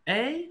situation.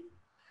 A,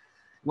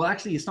 well,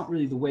 actually, it's not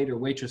really the waiter or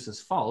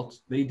waitress's fault.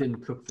 They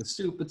didn't cook the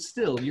soup, but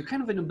still, you're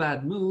kind of in a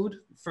bad mood,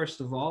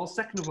 first of all.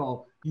 Second of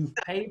all, you've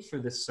paid for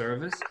this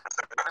service.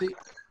 So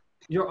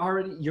you're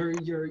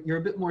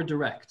a bit more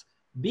direct.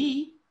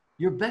 B,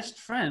 your best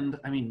friend,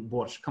 I mean,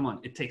 borscht, come on,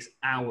 it takes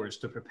hours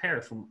to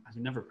prepare. I've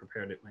never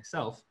prepared it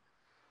myself,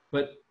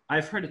 but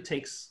I've heard it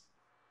takes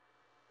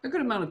a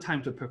good amount of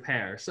time to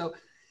prepare. So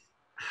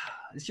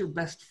it's your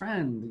best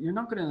friend. You're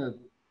not gonna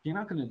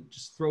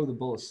just throw the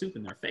bowl of soup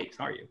in their face,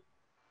 are you?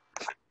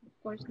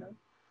 Of course not.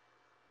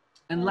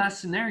 And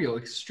last scenario,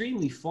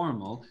 extremely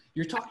formal.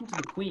 You're talking to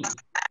the Queen,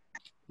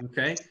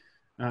 okay?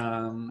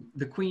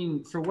 The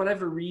Queen, for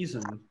whatever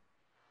reason,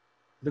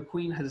 the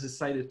Queen has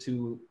decided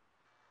to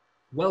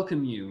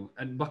welcome you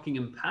at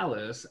Buckingham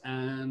Palace,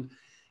 and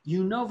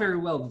you know very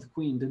well that the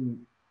Queen didn't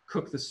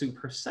cook the soup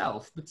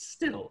herself, but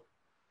still,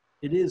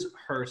 it is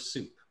her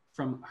soup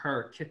from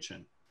her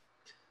kitchen.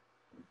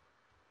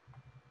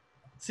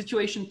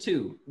 Situation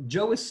 2,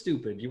 Joe is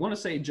stupid. You want to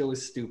say Joe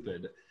is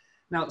stupid.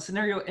 Now,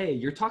 scenario A,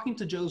 you're talking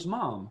to Joe's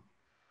mom.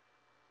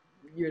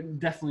 You're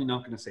definitely not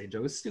going to say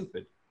Joe is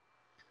stupid.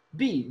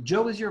 B,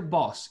 Joe is your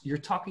boss. You're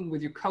talking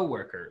with your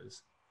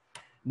coworkers.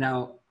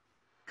 Now,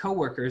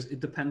 coworkers,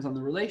 it depends on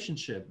the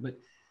relationship, but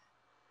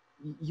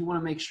you want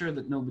to make sure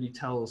that nobody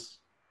tells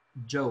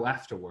Joe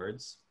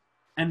afterwards.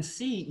 And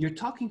C, you're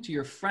talking to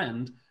your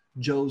friend,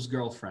 Joe's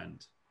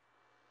girlfriend.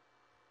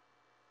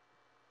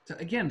 So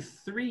again,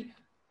 3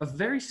 a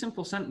very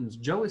simple sentence,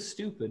 Joe is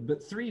stupid,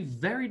 but 3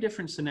 very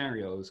different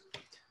scenarios.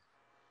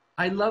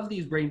 I love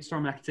these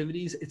brainstorm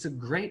activities. It's a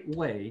great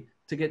way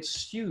to get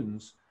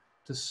students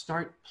to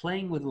start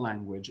playing with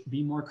language,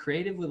 be more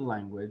creative with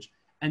language.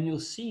 And you'll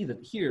see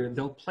that here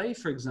they'll play,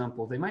 for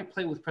example, they might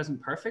play with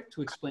present perfect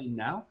to explain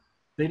now.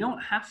 They don't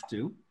have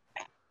to.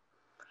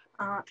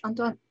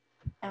 Anton,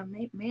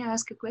 may I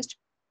ask a question?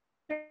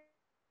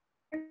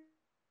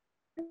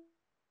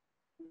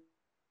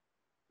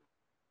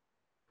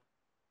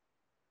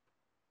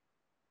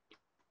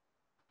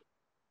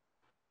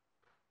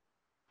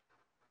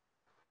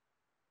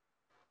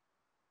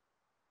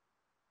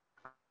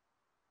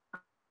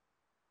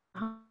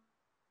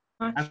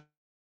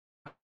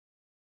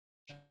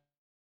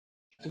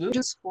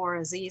 Just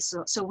for this,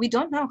 so we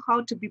don't know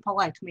how to be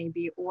polite,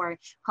 maybe, or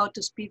how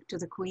to speak to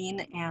the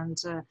queen. And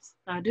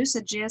do you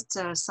suggest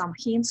some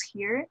hints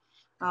here?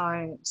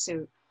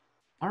 So.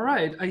 All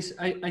right, I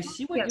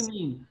see what you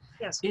mean.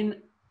 Yes.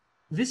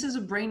 This is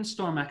a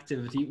brainstorm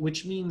activity,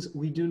 which means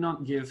we do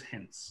not give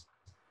hints.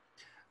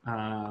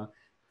 A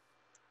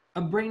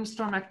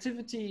brainstorm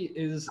activity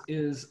is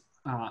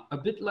a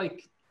bit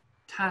like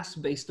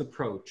task-based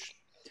approach,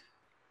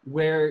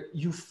 where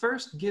you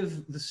first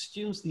give the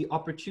students the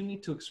opportunity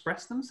to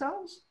express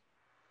themselves,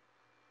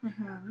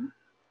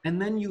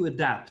 and then you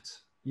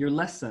adapt your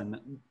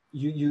lesson.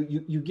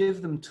 You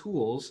give them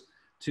tools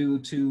to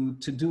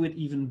do it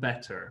even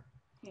better.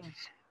 Yes.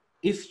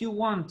 If you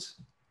want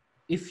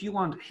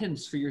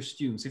hints for your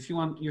students, if you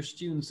want your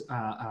students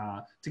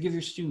to give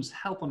your students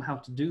help on how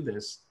to do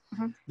this,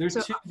 there's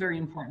 2 very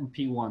important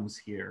P1s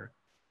here.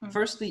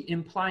 Firstly,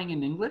 implying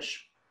in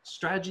English,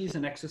 strategies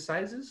and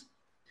exercises.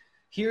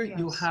 Here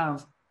you'll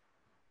have,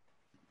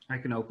 I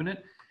can open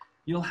it,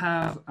 you'll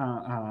have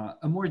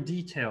a more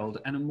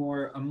detailed and a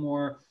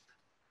more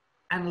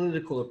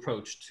analytical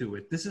approach to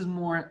it. This is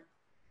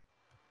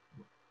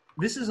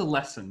a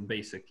lesson,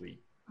 basically.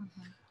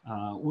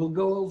 We'll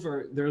go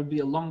over, there'll be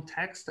a long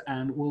text,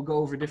 and we'll go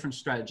over different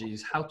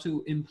strategies, how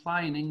to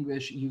imply in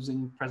English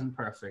using present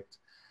perfect,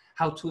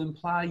 how to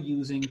imply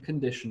using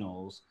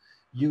conditionals,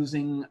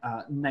 using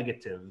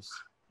negatives.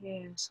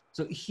 Yes.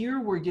 So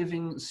here we're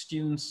giving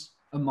students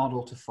a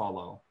model to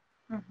follow.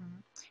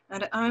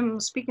 And I'm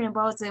speaking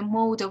about the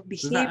mode of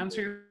behavior. Does that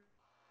answer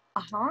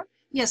your...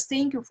 Yes,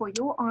 thank you for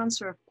your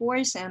answer, of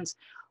course. And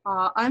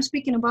I'm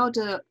speaking about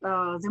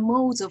the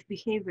modes of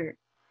behavior,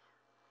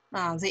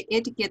 the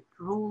etiquette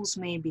rules,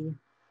 maybe.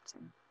 So,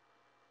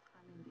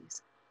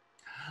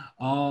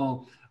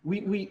 oh,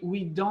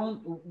 we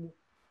don't...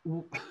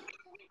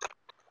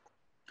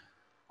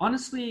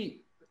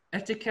 Honestly,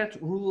 etiquette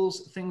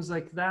rules, things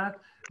like that,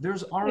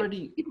 there's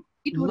already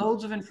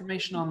loads of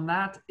information on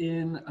that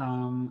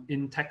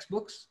in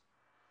textbooks.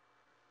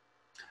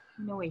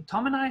 No way.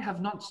 Tom and I have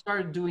not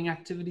started doing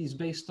activities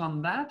based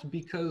on that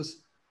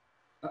because,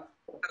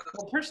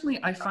 well,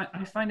 personally, I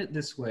find it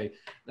this way.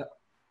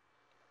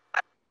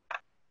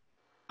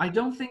 I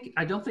don't think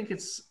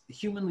it's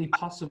humanly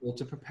possible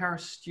to prepare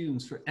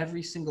students for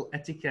every single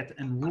etiquette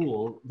and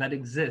rule that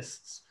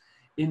exists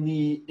in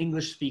the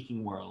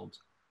English-speaking world.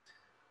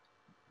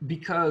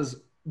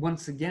 Because,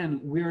 once again,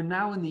 we're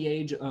now in the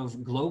age of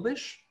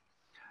Globish.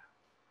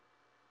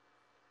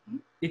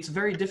 It's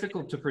very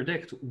difficult to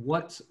predict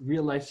what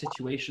real-life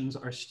situations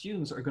our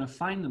students are going to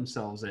find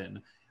themselves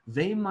in.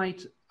 You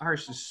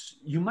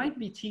might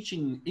be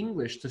teaching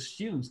English to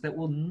students that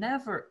will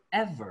never,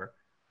 ever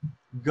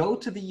go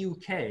to the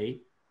UK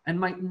and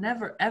might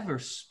never, ever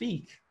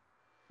speak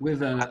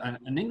with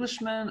an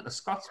Englishman, a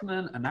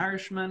Scotsman, an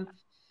Irishman.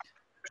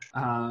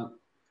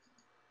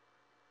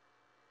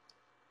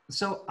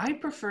 So I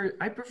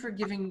prefer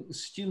giving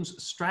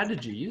students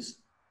strategies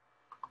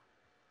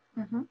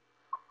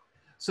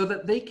so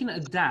that they can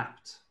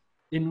adapt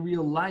in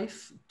real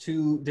life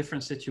to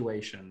different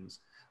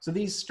situations. So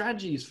these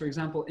strategies, for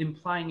example,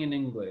 implying in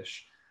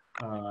English,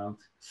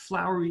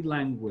 flowery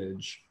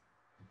language,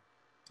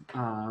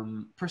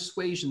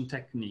 persuasion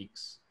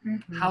techniques,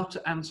 how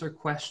to answer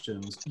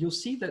questions. You'll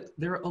see that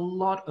there are a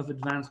lot of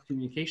advanced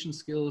communication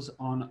skills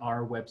on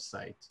our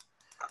website.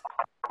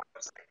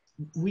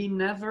 We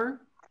never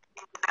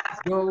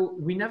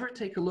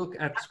take a look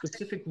at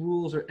specific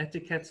rules or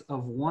etiquettes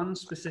of one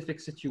specific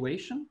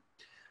situation.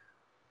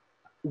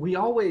 We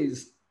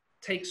always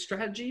take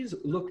strategies,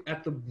 look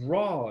at the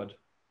broad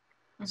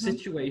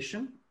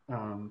situation,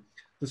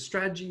 the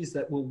strategies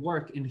that will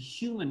work in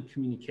human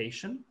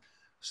communication,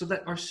 so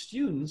that our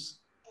students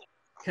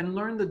can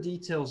learn the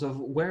details of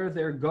where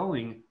they're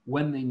going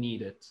when they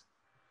need it.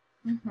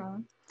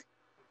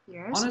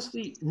 Yes.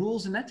 Honestly,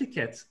 rules and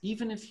etiquettes,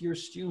 even if your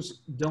students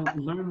don't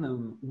learn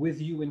them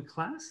with you in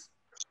class,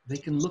 they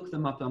can look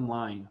them up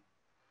online.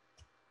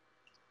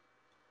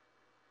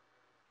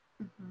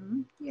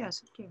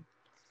 Yes, okay.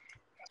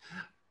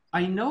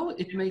 I know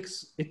it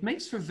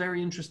makes for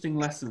very interesting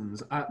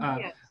lessons.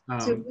 Yes.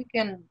 So we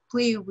can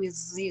play with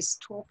this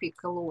topic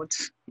a lot,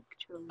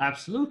 actually.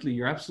 Absolutely,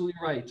 you're absolutely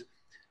right.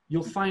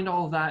 You'll find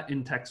all that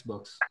in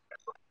textbooks.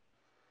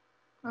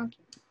 Okay.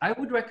 I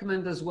would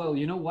recommend as well,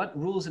 you know what,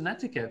 rules and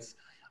etiquettes.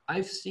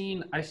 I've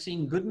seen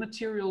good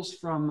materials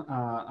from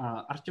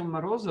Artyom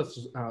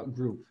Morozov's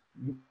group,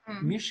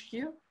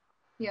 Mishki, on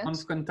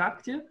Yes.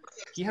 Vkontakte.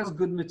 He has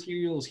good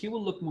materials. He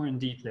will look more in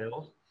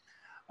detail.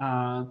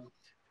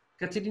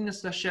 Katerina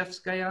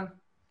Stashevskaya,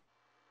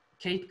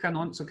 Kate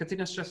Kanon. So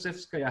Katerina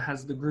Stashevskaya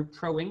has the group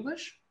Pro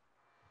English.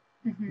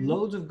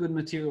 Loads of good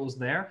materials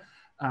there.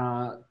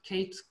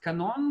 Kate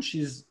Kanon,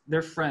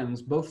 they're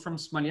friends, both from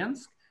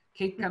Smolensk.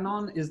 Kate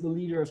Kanon is the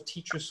leader of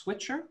Teacher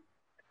Switcher.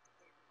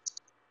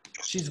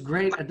 She's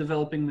great at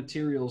developing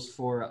materials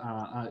for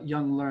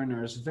young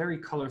learners, very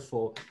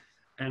colorful.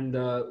 And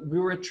we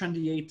were at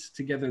Trendy 8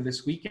 together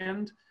this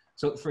weekend.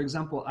 So for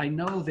example, I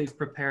know they've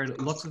prepared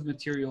lots of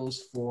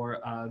materials for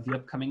the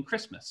upcoming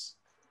Christmas.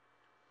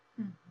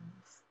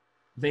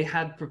 They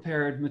had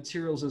prepared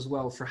materials as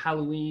well for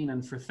Halloween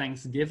and for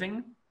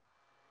Thanksgiving.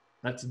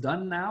 That's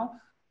done now.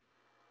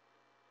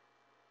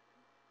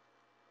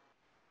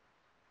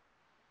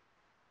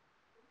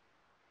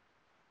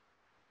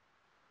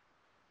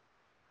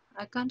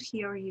 I can't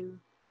hear you.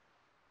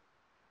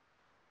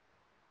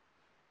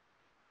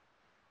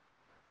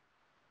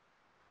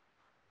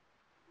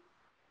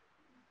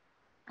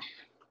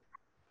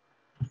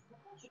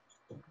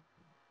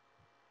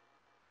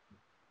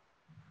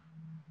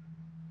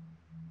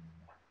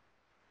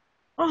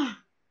 Oh.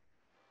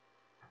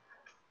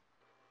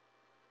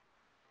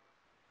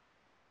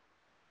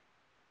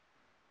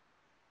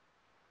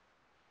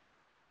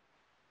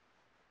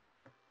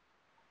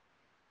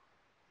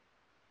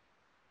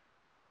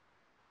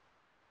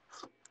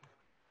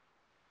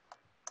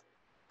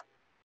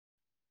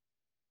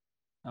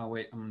 Oh,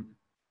 wait,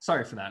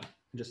 sorry for that. I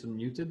just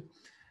unmuted.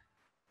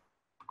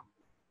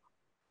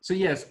 So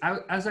yes,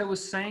 as I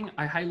was saying,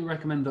 I highly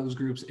recommend those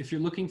groups. If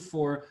you're looking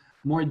for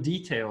more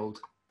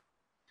detailed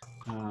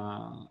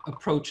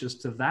approaches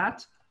to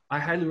that, I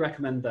highly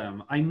recommend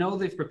them. I know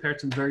they've prepared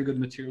some very good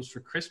materials for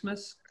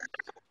Christmas.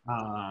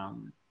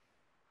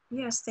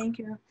 Yes, thank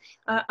you.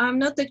 I'm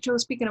not actually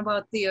speaking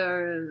about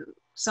the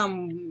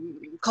some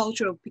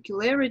cultural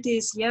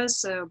peculiarities,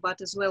 yes,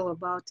 but as well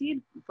about it.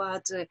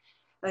 But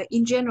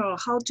in general,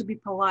 how to be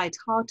polite,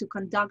 how to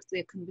conduct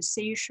the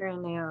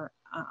conversation,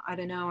 I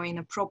don't know, in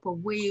a proper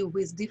way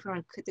with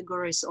different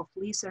categories of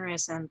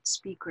listeners and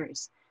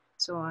speakers.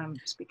 So I'm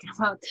speaking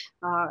about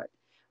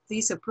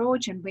this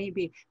approach, and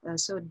maybe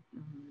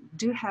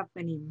do you have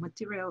any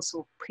materials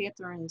or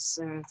patterns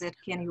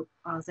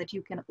that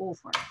you can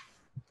offer?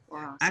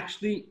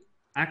 Actually,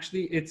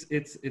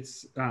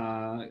 it's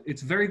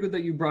very good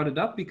that you brought it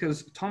up,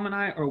 because Tom and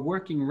I are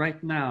working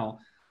right now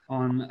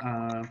on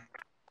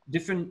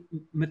different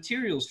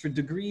materials for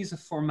degrees of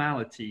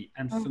formality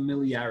and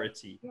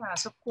familiarity.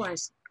 Yes, of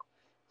course.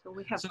 So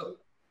we have. So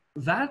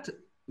that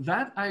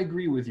I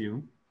agree with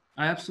you.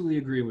 I absolutely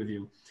agree with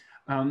you.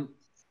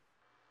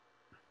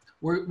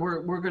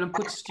 We're going to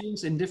put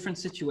students in different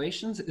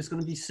situations. It's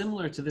going to be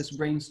similar to this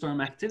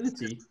brainstorm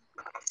activity.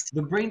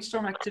 The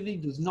brainstorm activity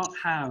does not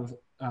have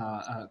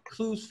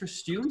clues for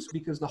students,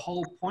 because the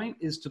whole point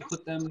is to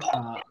put them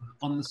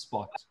on the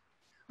spot.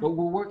 But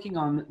we're working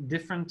on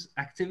different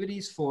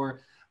activities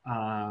for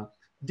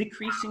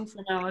decreasing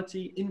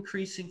formality,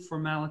 increasing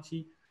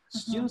formality.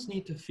 Students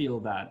need to feel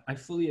that. I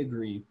fully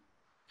agree.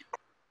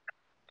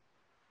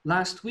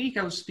 Last week,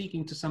 I was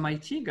speaking to some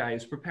IT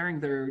guys preparing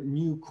their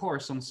new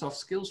course on soft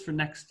skills for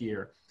next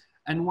year.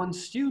 And one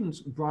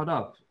student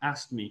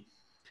asked me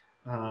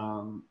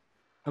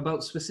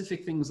about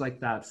specific things like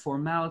that,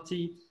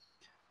 formality.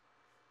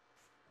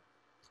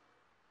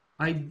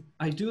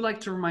 I do like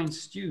to remind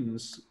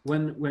students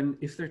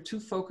if they're too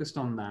focused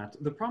on that,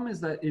 the problem is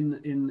that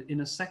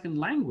in a second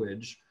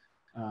language,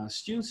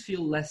 students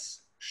feel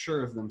less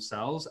sure of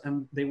themselves,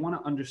 and they want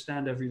to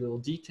understand every little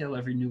detail,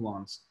 every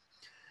nuance.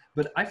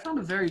 But I found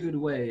a very good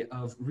way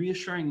of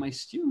reassuring my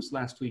students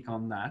last week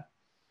on that.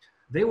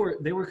 They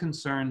were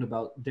concerned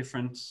about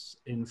difference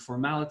in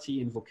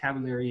formality, in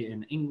vocabulary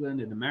in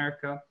England, in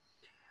America.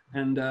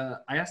 And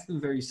I asked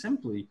them very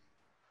simply,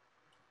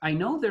 I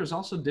know there's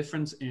also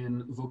difference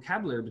in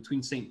vocabulary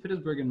between St.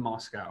 Petersburg and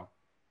Moscow.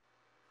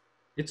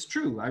 It's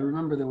true. I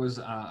remember there was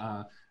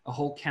a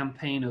whole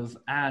campaign of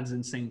ads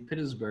in St.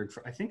 Petersburg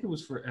I think it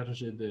was for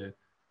RGD,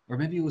 or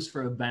maybe it was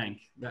for a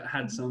bank that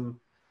had some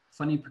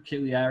funny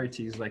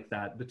peculiarities like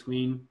that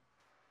between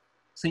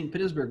St.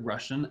 Petersburg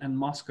Russian and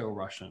Moscow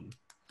Russian.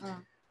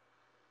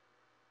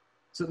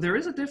 So there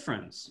is a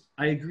difference.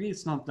 I agree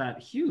it's not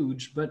that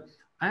huge, but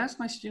I ask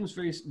my students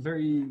very,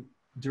 very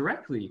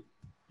directly,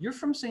 you're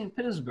from St.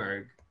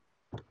 Petersburg.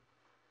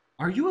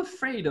 Are you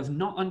afraid of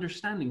not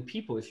understanding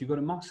people if you go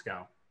to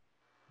Moscow?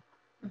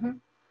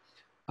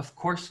 Of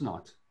course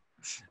not.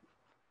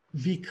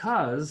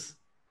 Because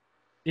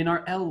in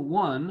our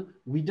L1,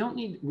 we don't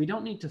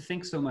need to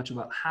think so much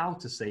about how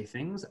to say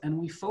things, and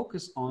we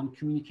focus on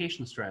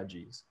communication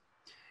strategies.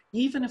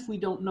 Even if we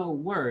don't know a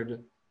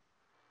word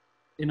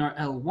in our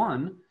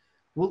L1,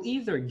 we'll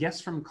either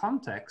guess from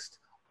context,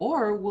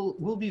 or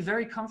we'll be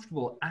very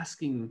comfortable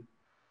asking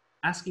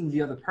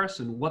the other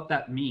person what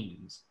that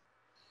means.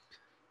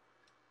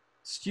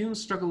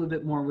 Students struggle a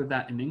bit more with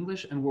that in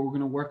English, and we're going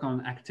to work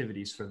on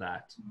activities for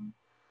that.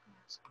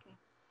 Yes, okay.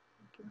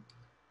 Thank you.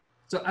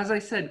 So as I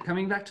said,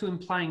 coming back to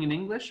implying in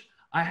English,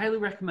 I highly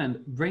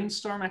recommend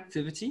brainstorm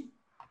activity.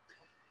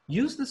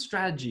 Use the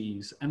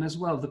strategies and as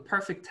well the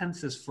perfect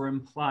tenses for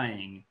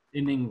implying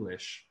in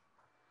English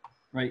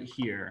right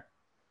here.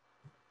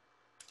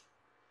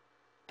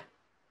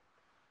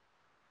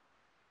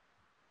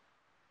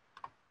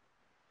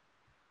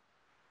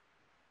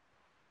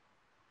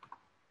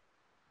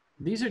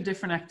 These are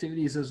different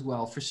activities as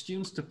well for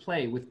students to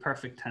play with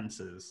perfect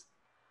tenses.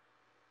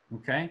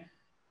 Okay?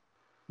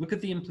 Look at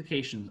the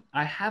implications.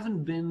 I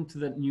haven't been to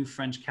that new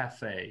French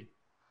cafe.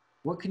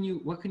 What can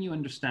you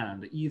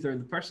understand? Either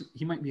the person,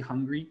 he might be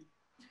hungry,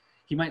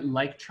 he might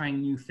like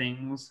trying new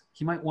things,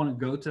 he might want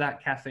to go to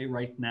that cafe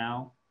right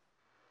now.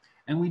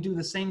 And we do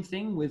the same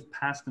thing with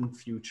past and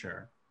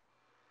future.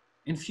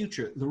 In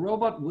future, the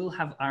robot will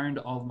have ironed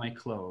all of my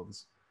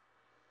clothes.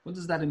 What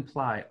does that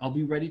imply? I'll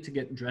be ready to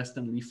get dressed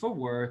and leave for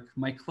work.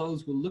 My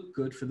clothes will look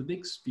good for the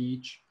big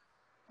speech.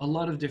 A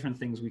lot of different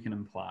things we can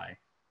imply.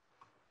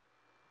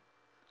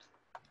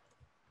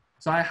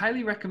 So I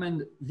highly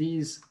recommend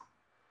these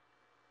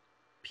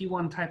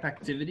P1 type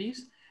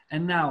activities.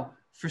 And now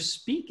for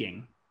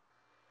speaking,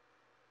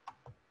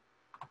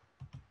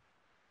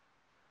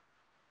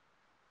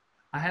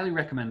 I highly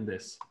recommend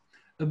this.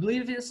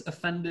 Oblivious,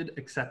 offended,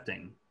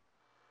 accepting.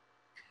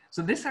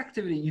 So this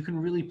activity you can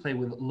really play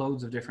with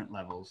loads of different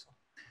levels.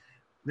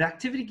 The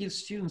activity gives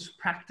students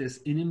practice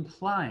in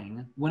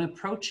implying when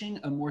approaching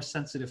a more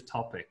sensitive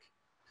topic.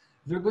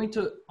 They're going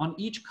to, on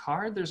each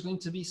card, there's going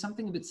to be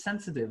something a bit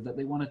sensitive that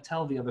they want to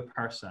tell the other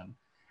person.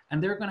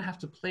 And they're going to have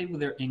to play with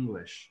their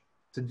English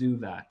to do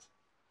that.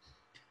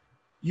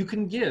 You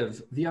can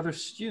give the other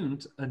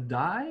student a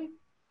die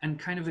and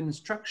kind of an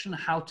instruction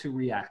how to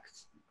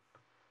react.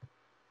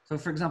 So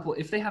for example,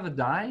 if they have a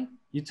die,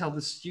 you tell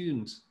the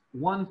student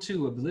 1,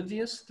 2,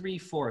 oblivious, 3,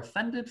 4,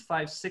 offended,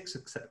 5, 6,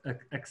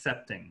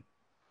 accepting.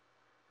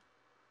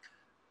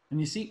 And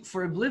you see,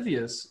 for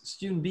oblivious,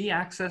 student B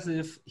acts as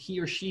if he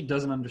or she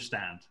doesn't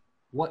understand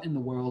what in the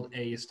world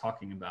A is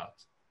talking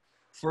about.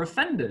 For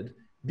offended,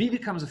 B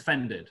becomes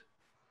offended.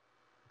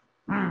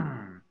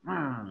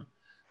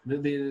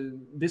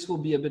 This will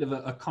be a bit of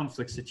a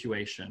conflict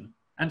situation.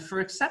 And for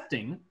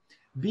accepting,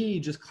 B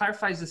just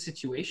clarifies the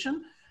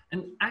situation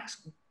and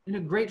acts in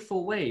a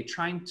grateful way,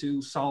 trying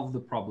to solve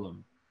the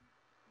problem.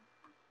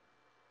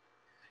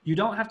 You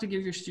don't have to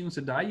give your students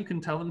a die. You can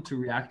tell them to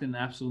react in an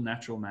absolute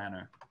natural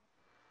manner.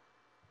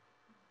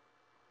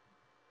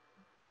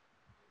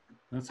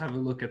 Let's have a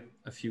look at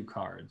a few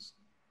cards.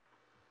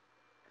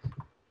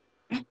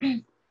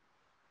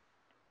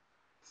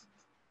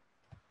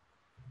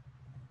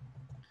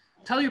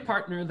 Tell your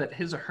partner that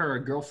his or her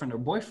girlfriend or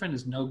boyfriend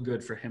is no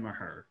good for him or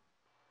her.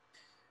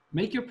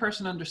 Make your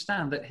person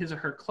understand that his or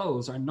her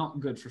clothes are not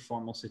good for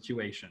formal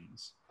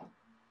situations.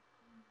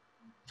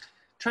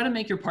 Try to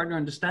make your partner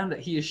understand that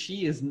he or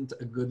she isn't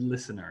a good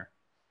listener.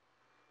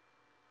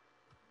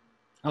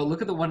 Oh, look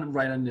at the one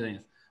right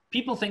underneath.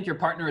 People think your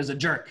partner is a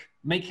jerk.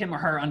 Make him or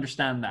her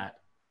understand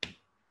that.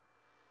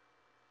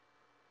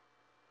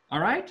 All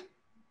right?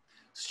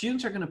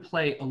 Students are going to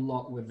play a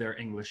lot with their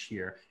English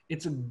here.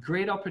 It's a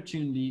great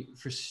opportunity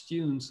for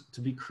students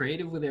to be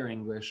creative with their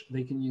English.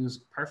 They can use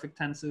perfect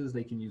tenses,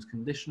 they can use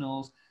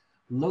conditionals,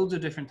 loads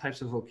of different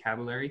types of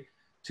vocabulary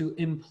to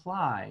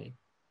imply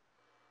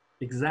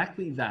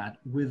exactly that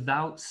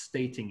without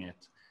stating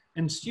it.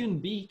 And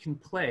student B can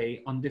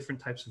play on different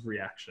types of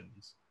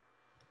reactions.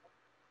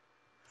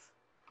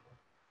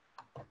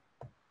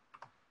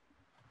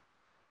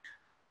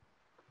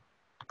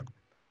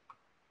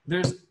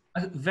 There's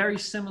a very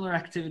similar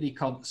activity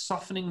called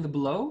softening the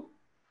blow.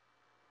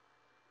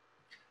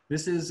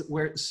 This is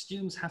where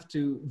students have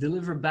to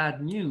deliver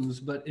bad news,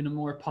 but in a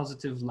more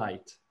positive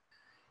light.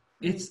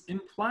 It's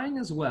implying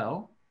as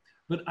well,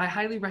 but I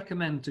highly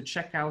recommend to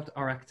check out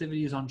our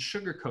activities on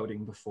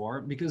sugarcoating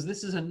before, because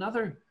this is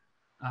another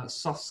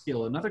soft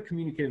skill, another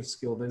communicative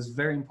skill that is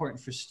very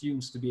important for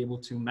students to be able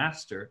to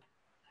master.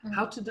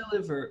 How to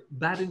deliver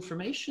bad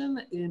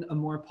information in a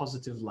more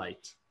positive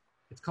light.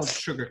 It's called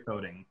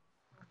sugarcoating.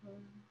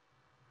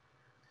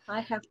 I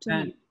have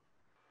to.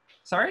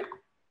 Sorry?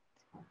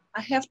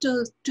 I have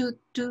to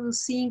two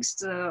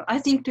things. I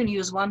think to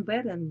use one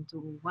bad and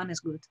one is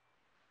good.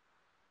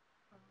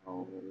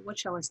 What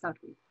shall I start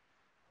with?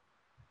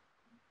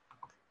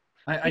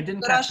 I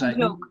didn't catch that.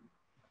 Joke.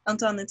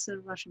 Anton, it's a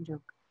Russian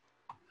joke.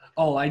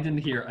 Oh, I didn't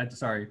hear. I'm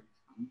sorry.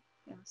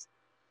 Yes.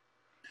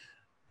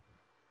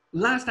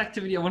 Last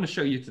activity I want to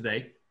show you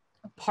today.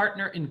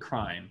 Partner in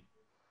crime.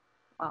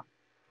 Wow.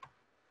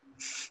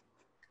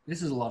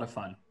 This is a lot of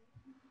fun.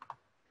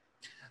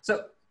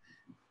 So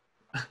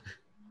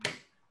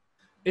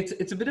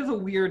it's a bit of a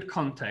weird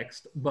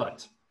context,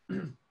 but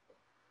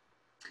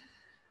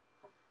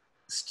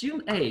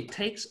student A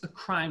takes a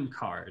crime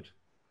card.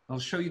 I'll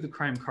show you the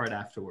crime card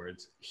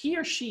afterwards. He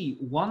or she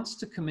wants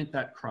to commit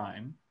that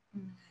crime,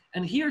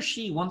 and he or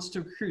she wants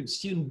to recruit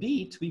student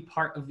B to be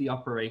part of the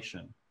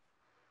operation.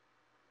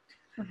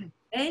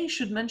 A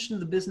should mention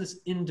the business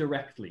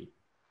indirectly,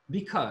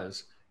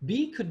 because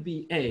B could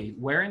be A,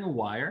 wearing a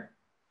wire.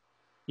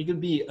 He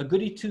could be a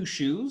goody two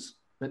shoes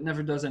that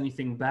never does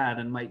anything bad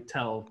and might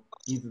tell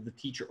either the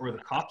teacher or the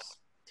cops.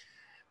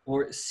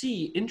 Or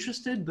C,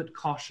 interested but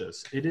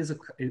cautious. It is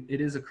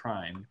a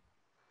crime.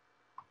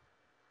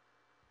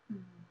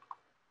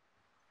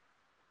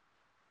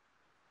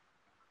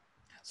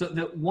 So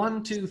the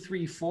 1, 2,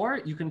 3,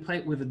 4, you can play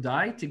it with a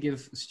die to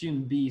give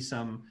student B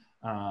some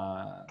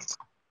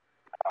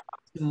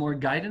more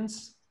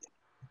guidance.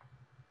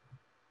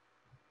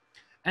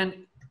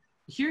 And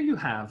here you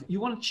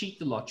want to cheat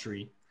the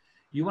lottery.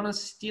 You want to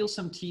steal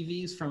some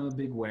TVs from a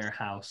big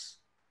warehouse.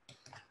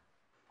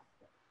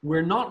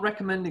 We're not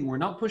recommending, we're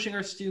not pushing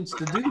our students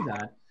to do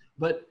that,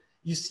 but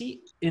you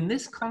see, in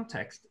this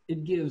context,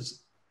 it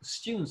gives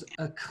students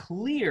a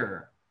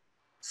clear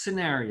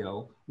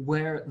scenario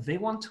where they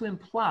want to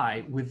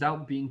imply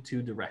without being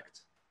too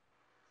direct.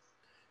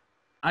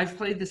 I've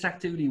played this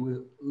activity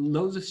with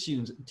loads of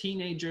students,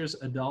 teenagers,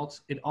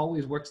 adults. It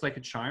always works like a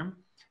charm.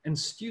 And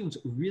students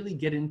really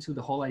get into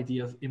the whole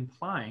idea of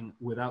implying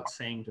without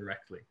saying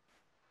directly.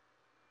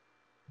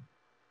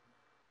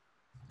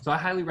 So I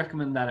highly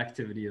recommend that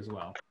activity as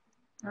well.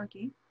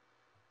 Okay.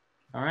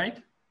 All right?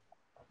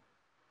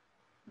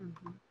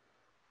 Mm-hmm.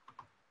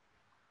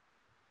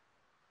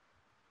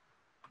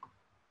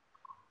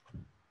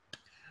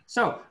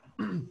 So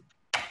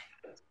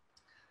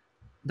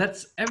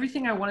that's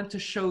everything I wanted to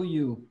show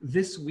you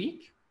this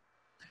week.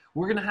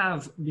 We're going to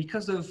have,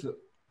 it's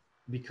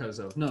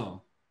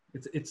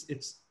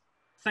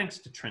thanks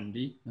to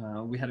Trendy.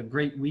 We had a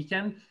great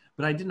weekend,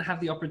 but I didn't have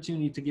the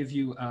opportunity to give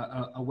you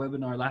a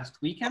webinar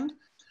last weekend.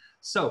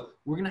 So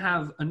we're going to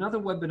have another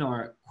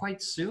webinar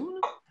quite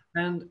soon.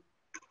 And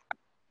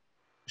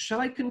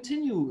shall I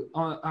continue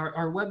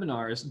our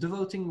webinars,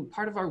 devoting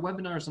part of our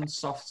webinars on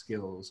soft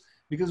skills?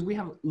 Because we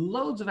have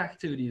loads of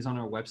activities on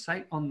our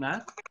website on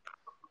that.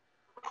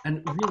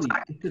 And really,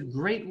 it's a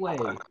great way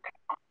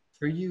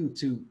for you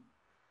to,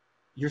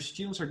 your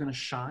students are going to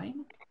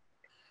shine,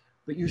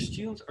 but your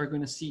students are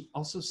going to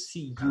also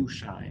see you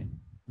shine.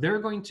 They're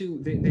going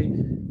to,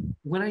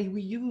 when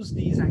we use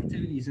these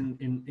activities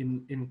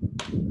in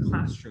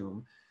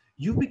classroom,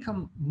 you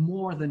become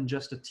more than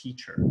just a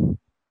teacher.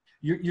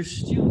 Your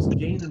students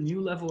gain a new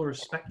level of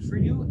respect for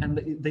you,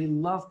 and they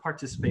love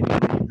participating in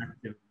these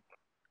activities.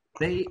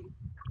 They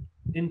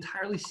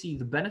entirely see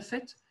the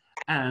benefit,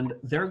 and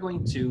they're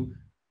going to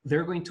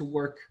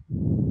work.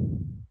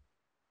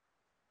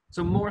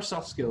 So more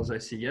soft skills, I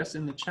see. Yes,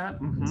 in the chat.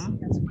 Mm-hmm.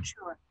 Yes, for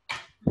sure.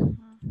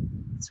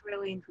 It's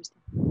really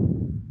interesting.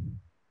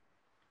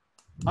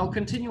 I'll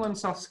continue on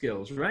soft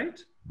skills, right?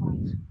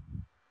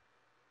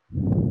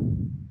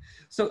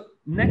 So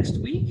next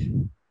week,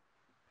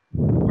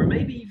 or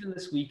maybe even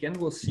this weekend,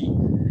 we'll see.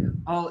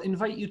 I'll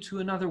invite you to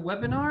another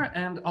webinar,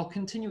 and I'll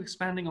continue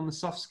expanding on the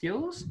soft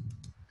skills.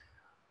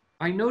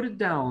 I noted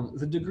down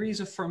the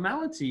degrees of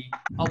formality.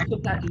 I'll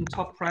put that in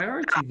top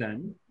priority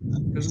then,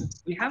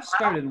 because we have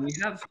started. We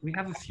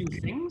have a few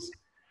things,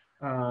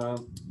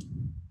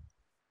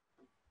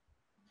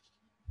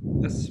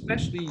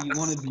 especially you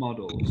wanted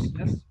models,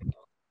 yes,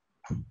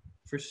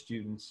 for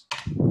students.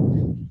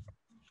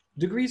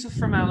 Degrees of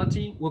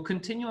formality. We'll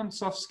continue on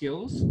soft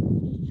skills.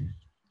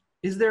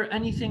 Is there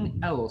anything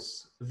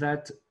else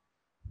that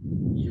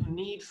you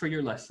need for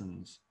your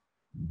lessons?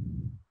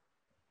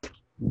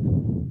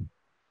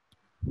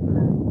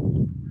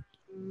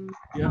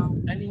 Do you have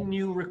any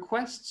new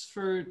requests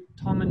for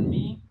Tom and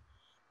me?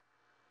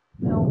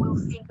 No, we'll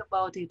think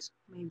about it,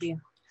 maybe.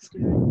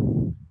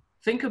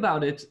 Think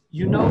about it.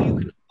 You know, you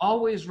can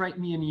always write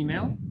me an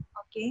email.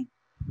 Okay.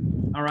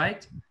 All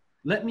right.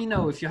 Let me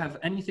know if you have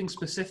anything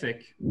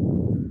specific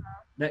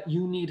that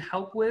you need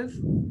help with.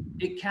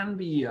 It can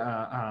be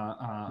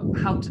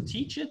how to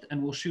teach it,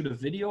 and we'll shoot a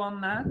video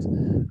on that.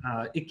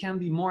 It can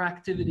be more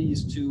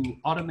activities to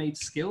automate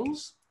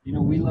skills. You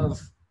know, we love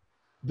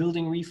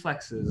building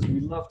reflexes. We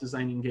love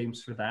designing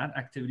games for that,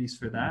 activities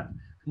for that.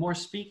 More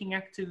speaking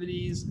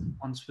activities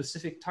on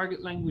specific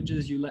target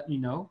languages, you let me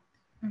know.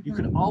 You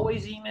can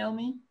always email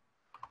me.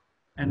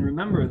 And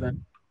remember that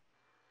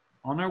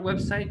on our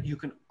website, you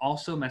can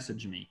also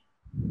message me.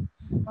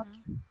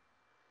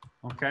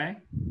 Okay?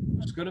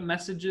 Just go to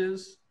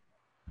messages,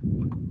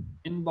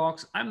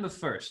 inbox. I'm the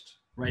first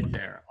right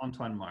there,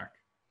 Antoine Marc.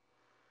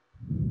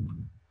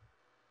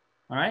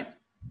 All right?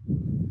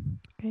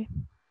 Okay.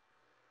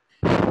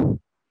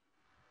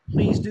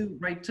 Please do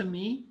write to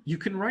me. You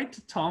can write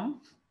to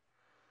Tom,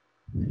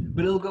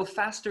 but it'll go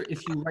faster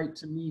if you write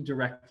to me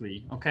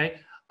directly,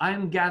 okay?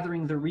 I'm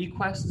gathering the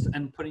requests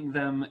and putting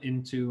them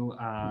into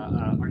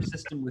our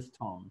system with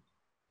Tom,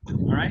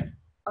 all right?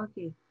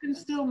 Okay. You can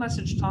still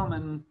message Tom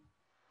and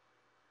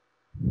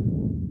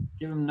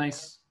give him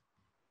nice,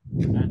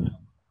 I don't know,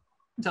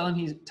 tell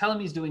him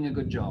he's doing a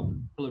good job.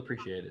 He'll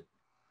appreciate it.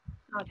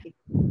 Okay.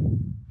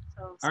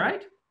 So, all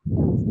right?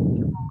 Thank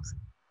you both.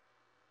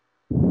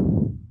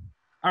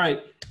 All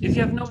right, if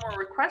you have no more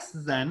requests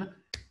then,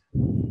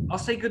 I'll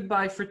say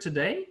goodbye for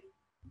today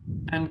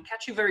and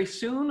catch you very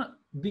soon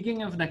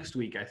beginning of next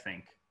week, I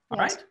think. All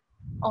Yes. right?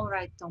 All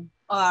right, Tom.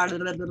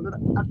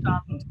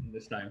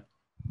 This time.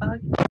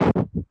 Okay.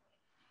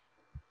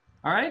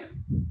 All right?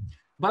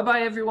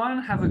 Bye-bye,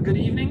 everyone. Have a good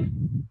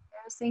evening.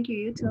 Yes, thank you,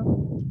 you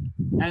too.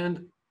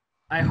 And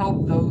I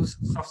hope those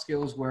soft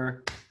skills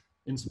were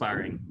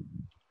inspiring.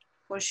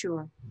 For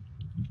sure.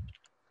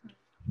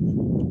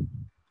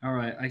 All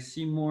right, I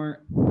see a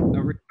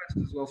request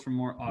as well for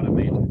more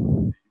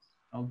automated.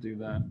 I'll do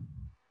that.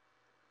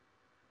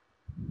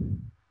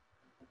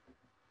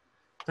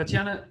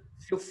 Tatiana,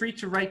 feel free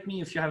to write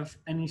me if you have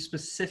any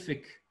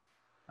specific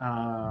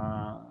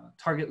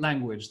target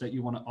language that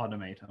you want to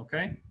automate,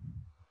 okay?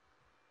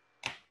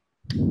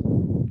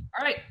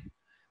 All right,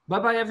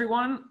 bye-bye,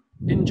 everyone.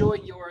 Enjoy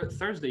your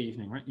Thursday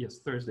evening, right? Yes,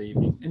 Thursday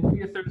evening. Enjoy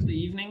your Thursday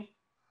evening.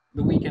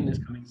 The weekend is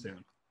coming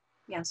soon.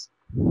 Yes.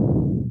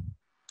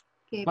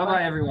 Okay,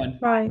 Bye-bye, everyone.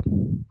 Bye.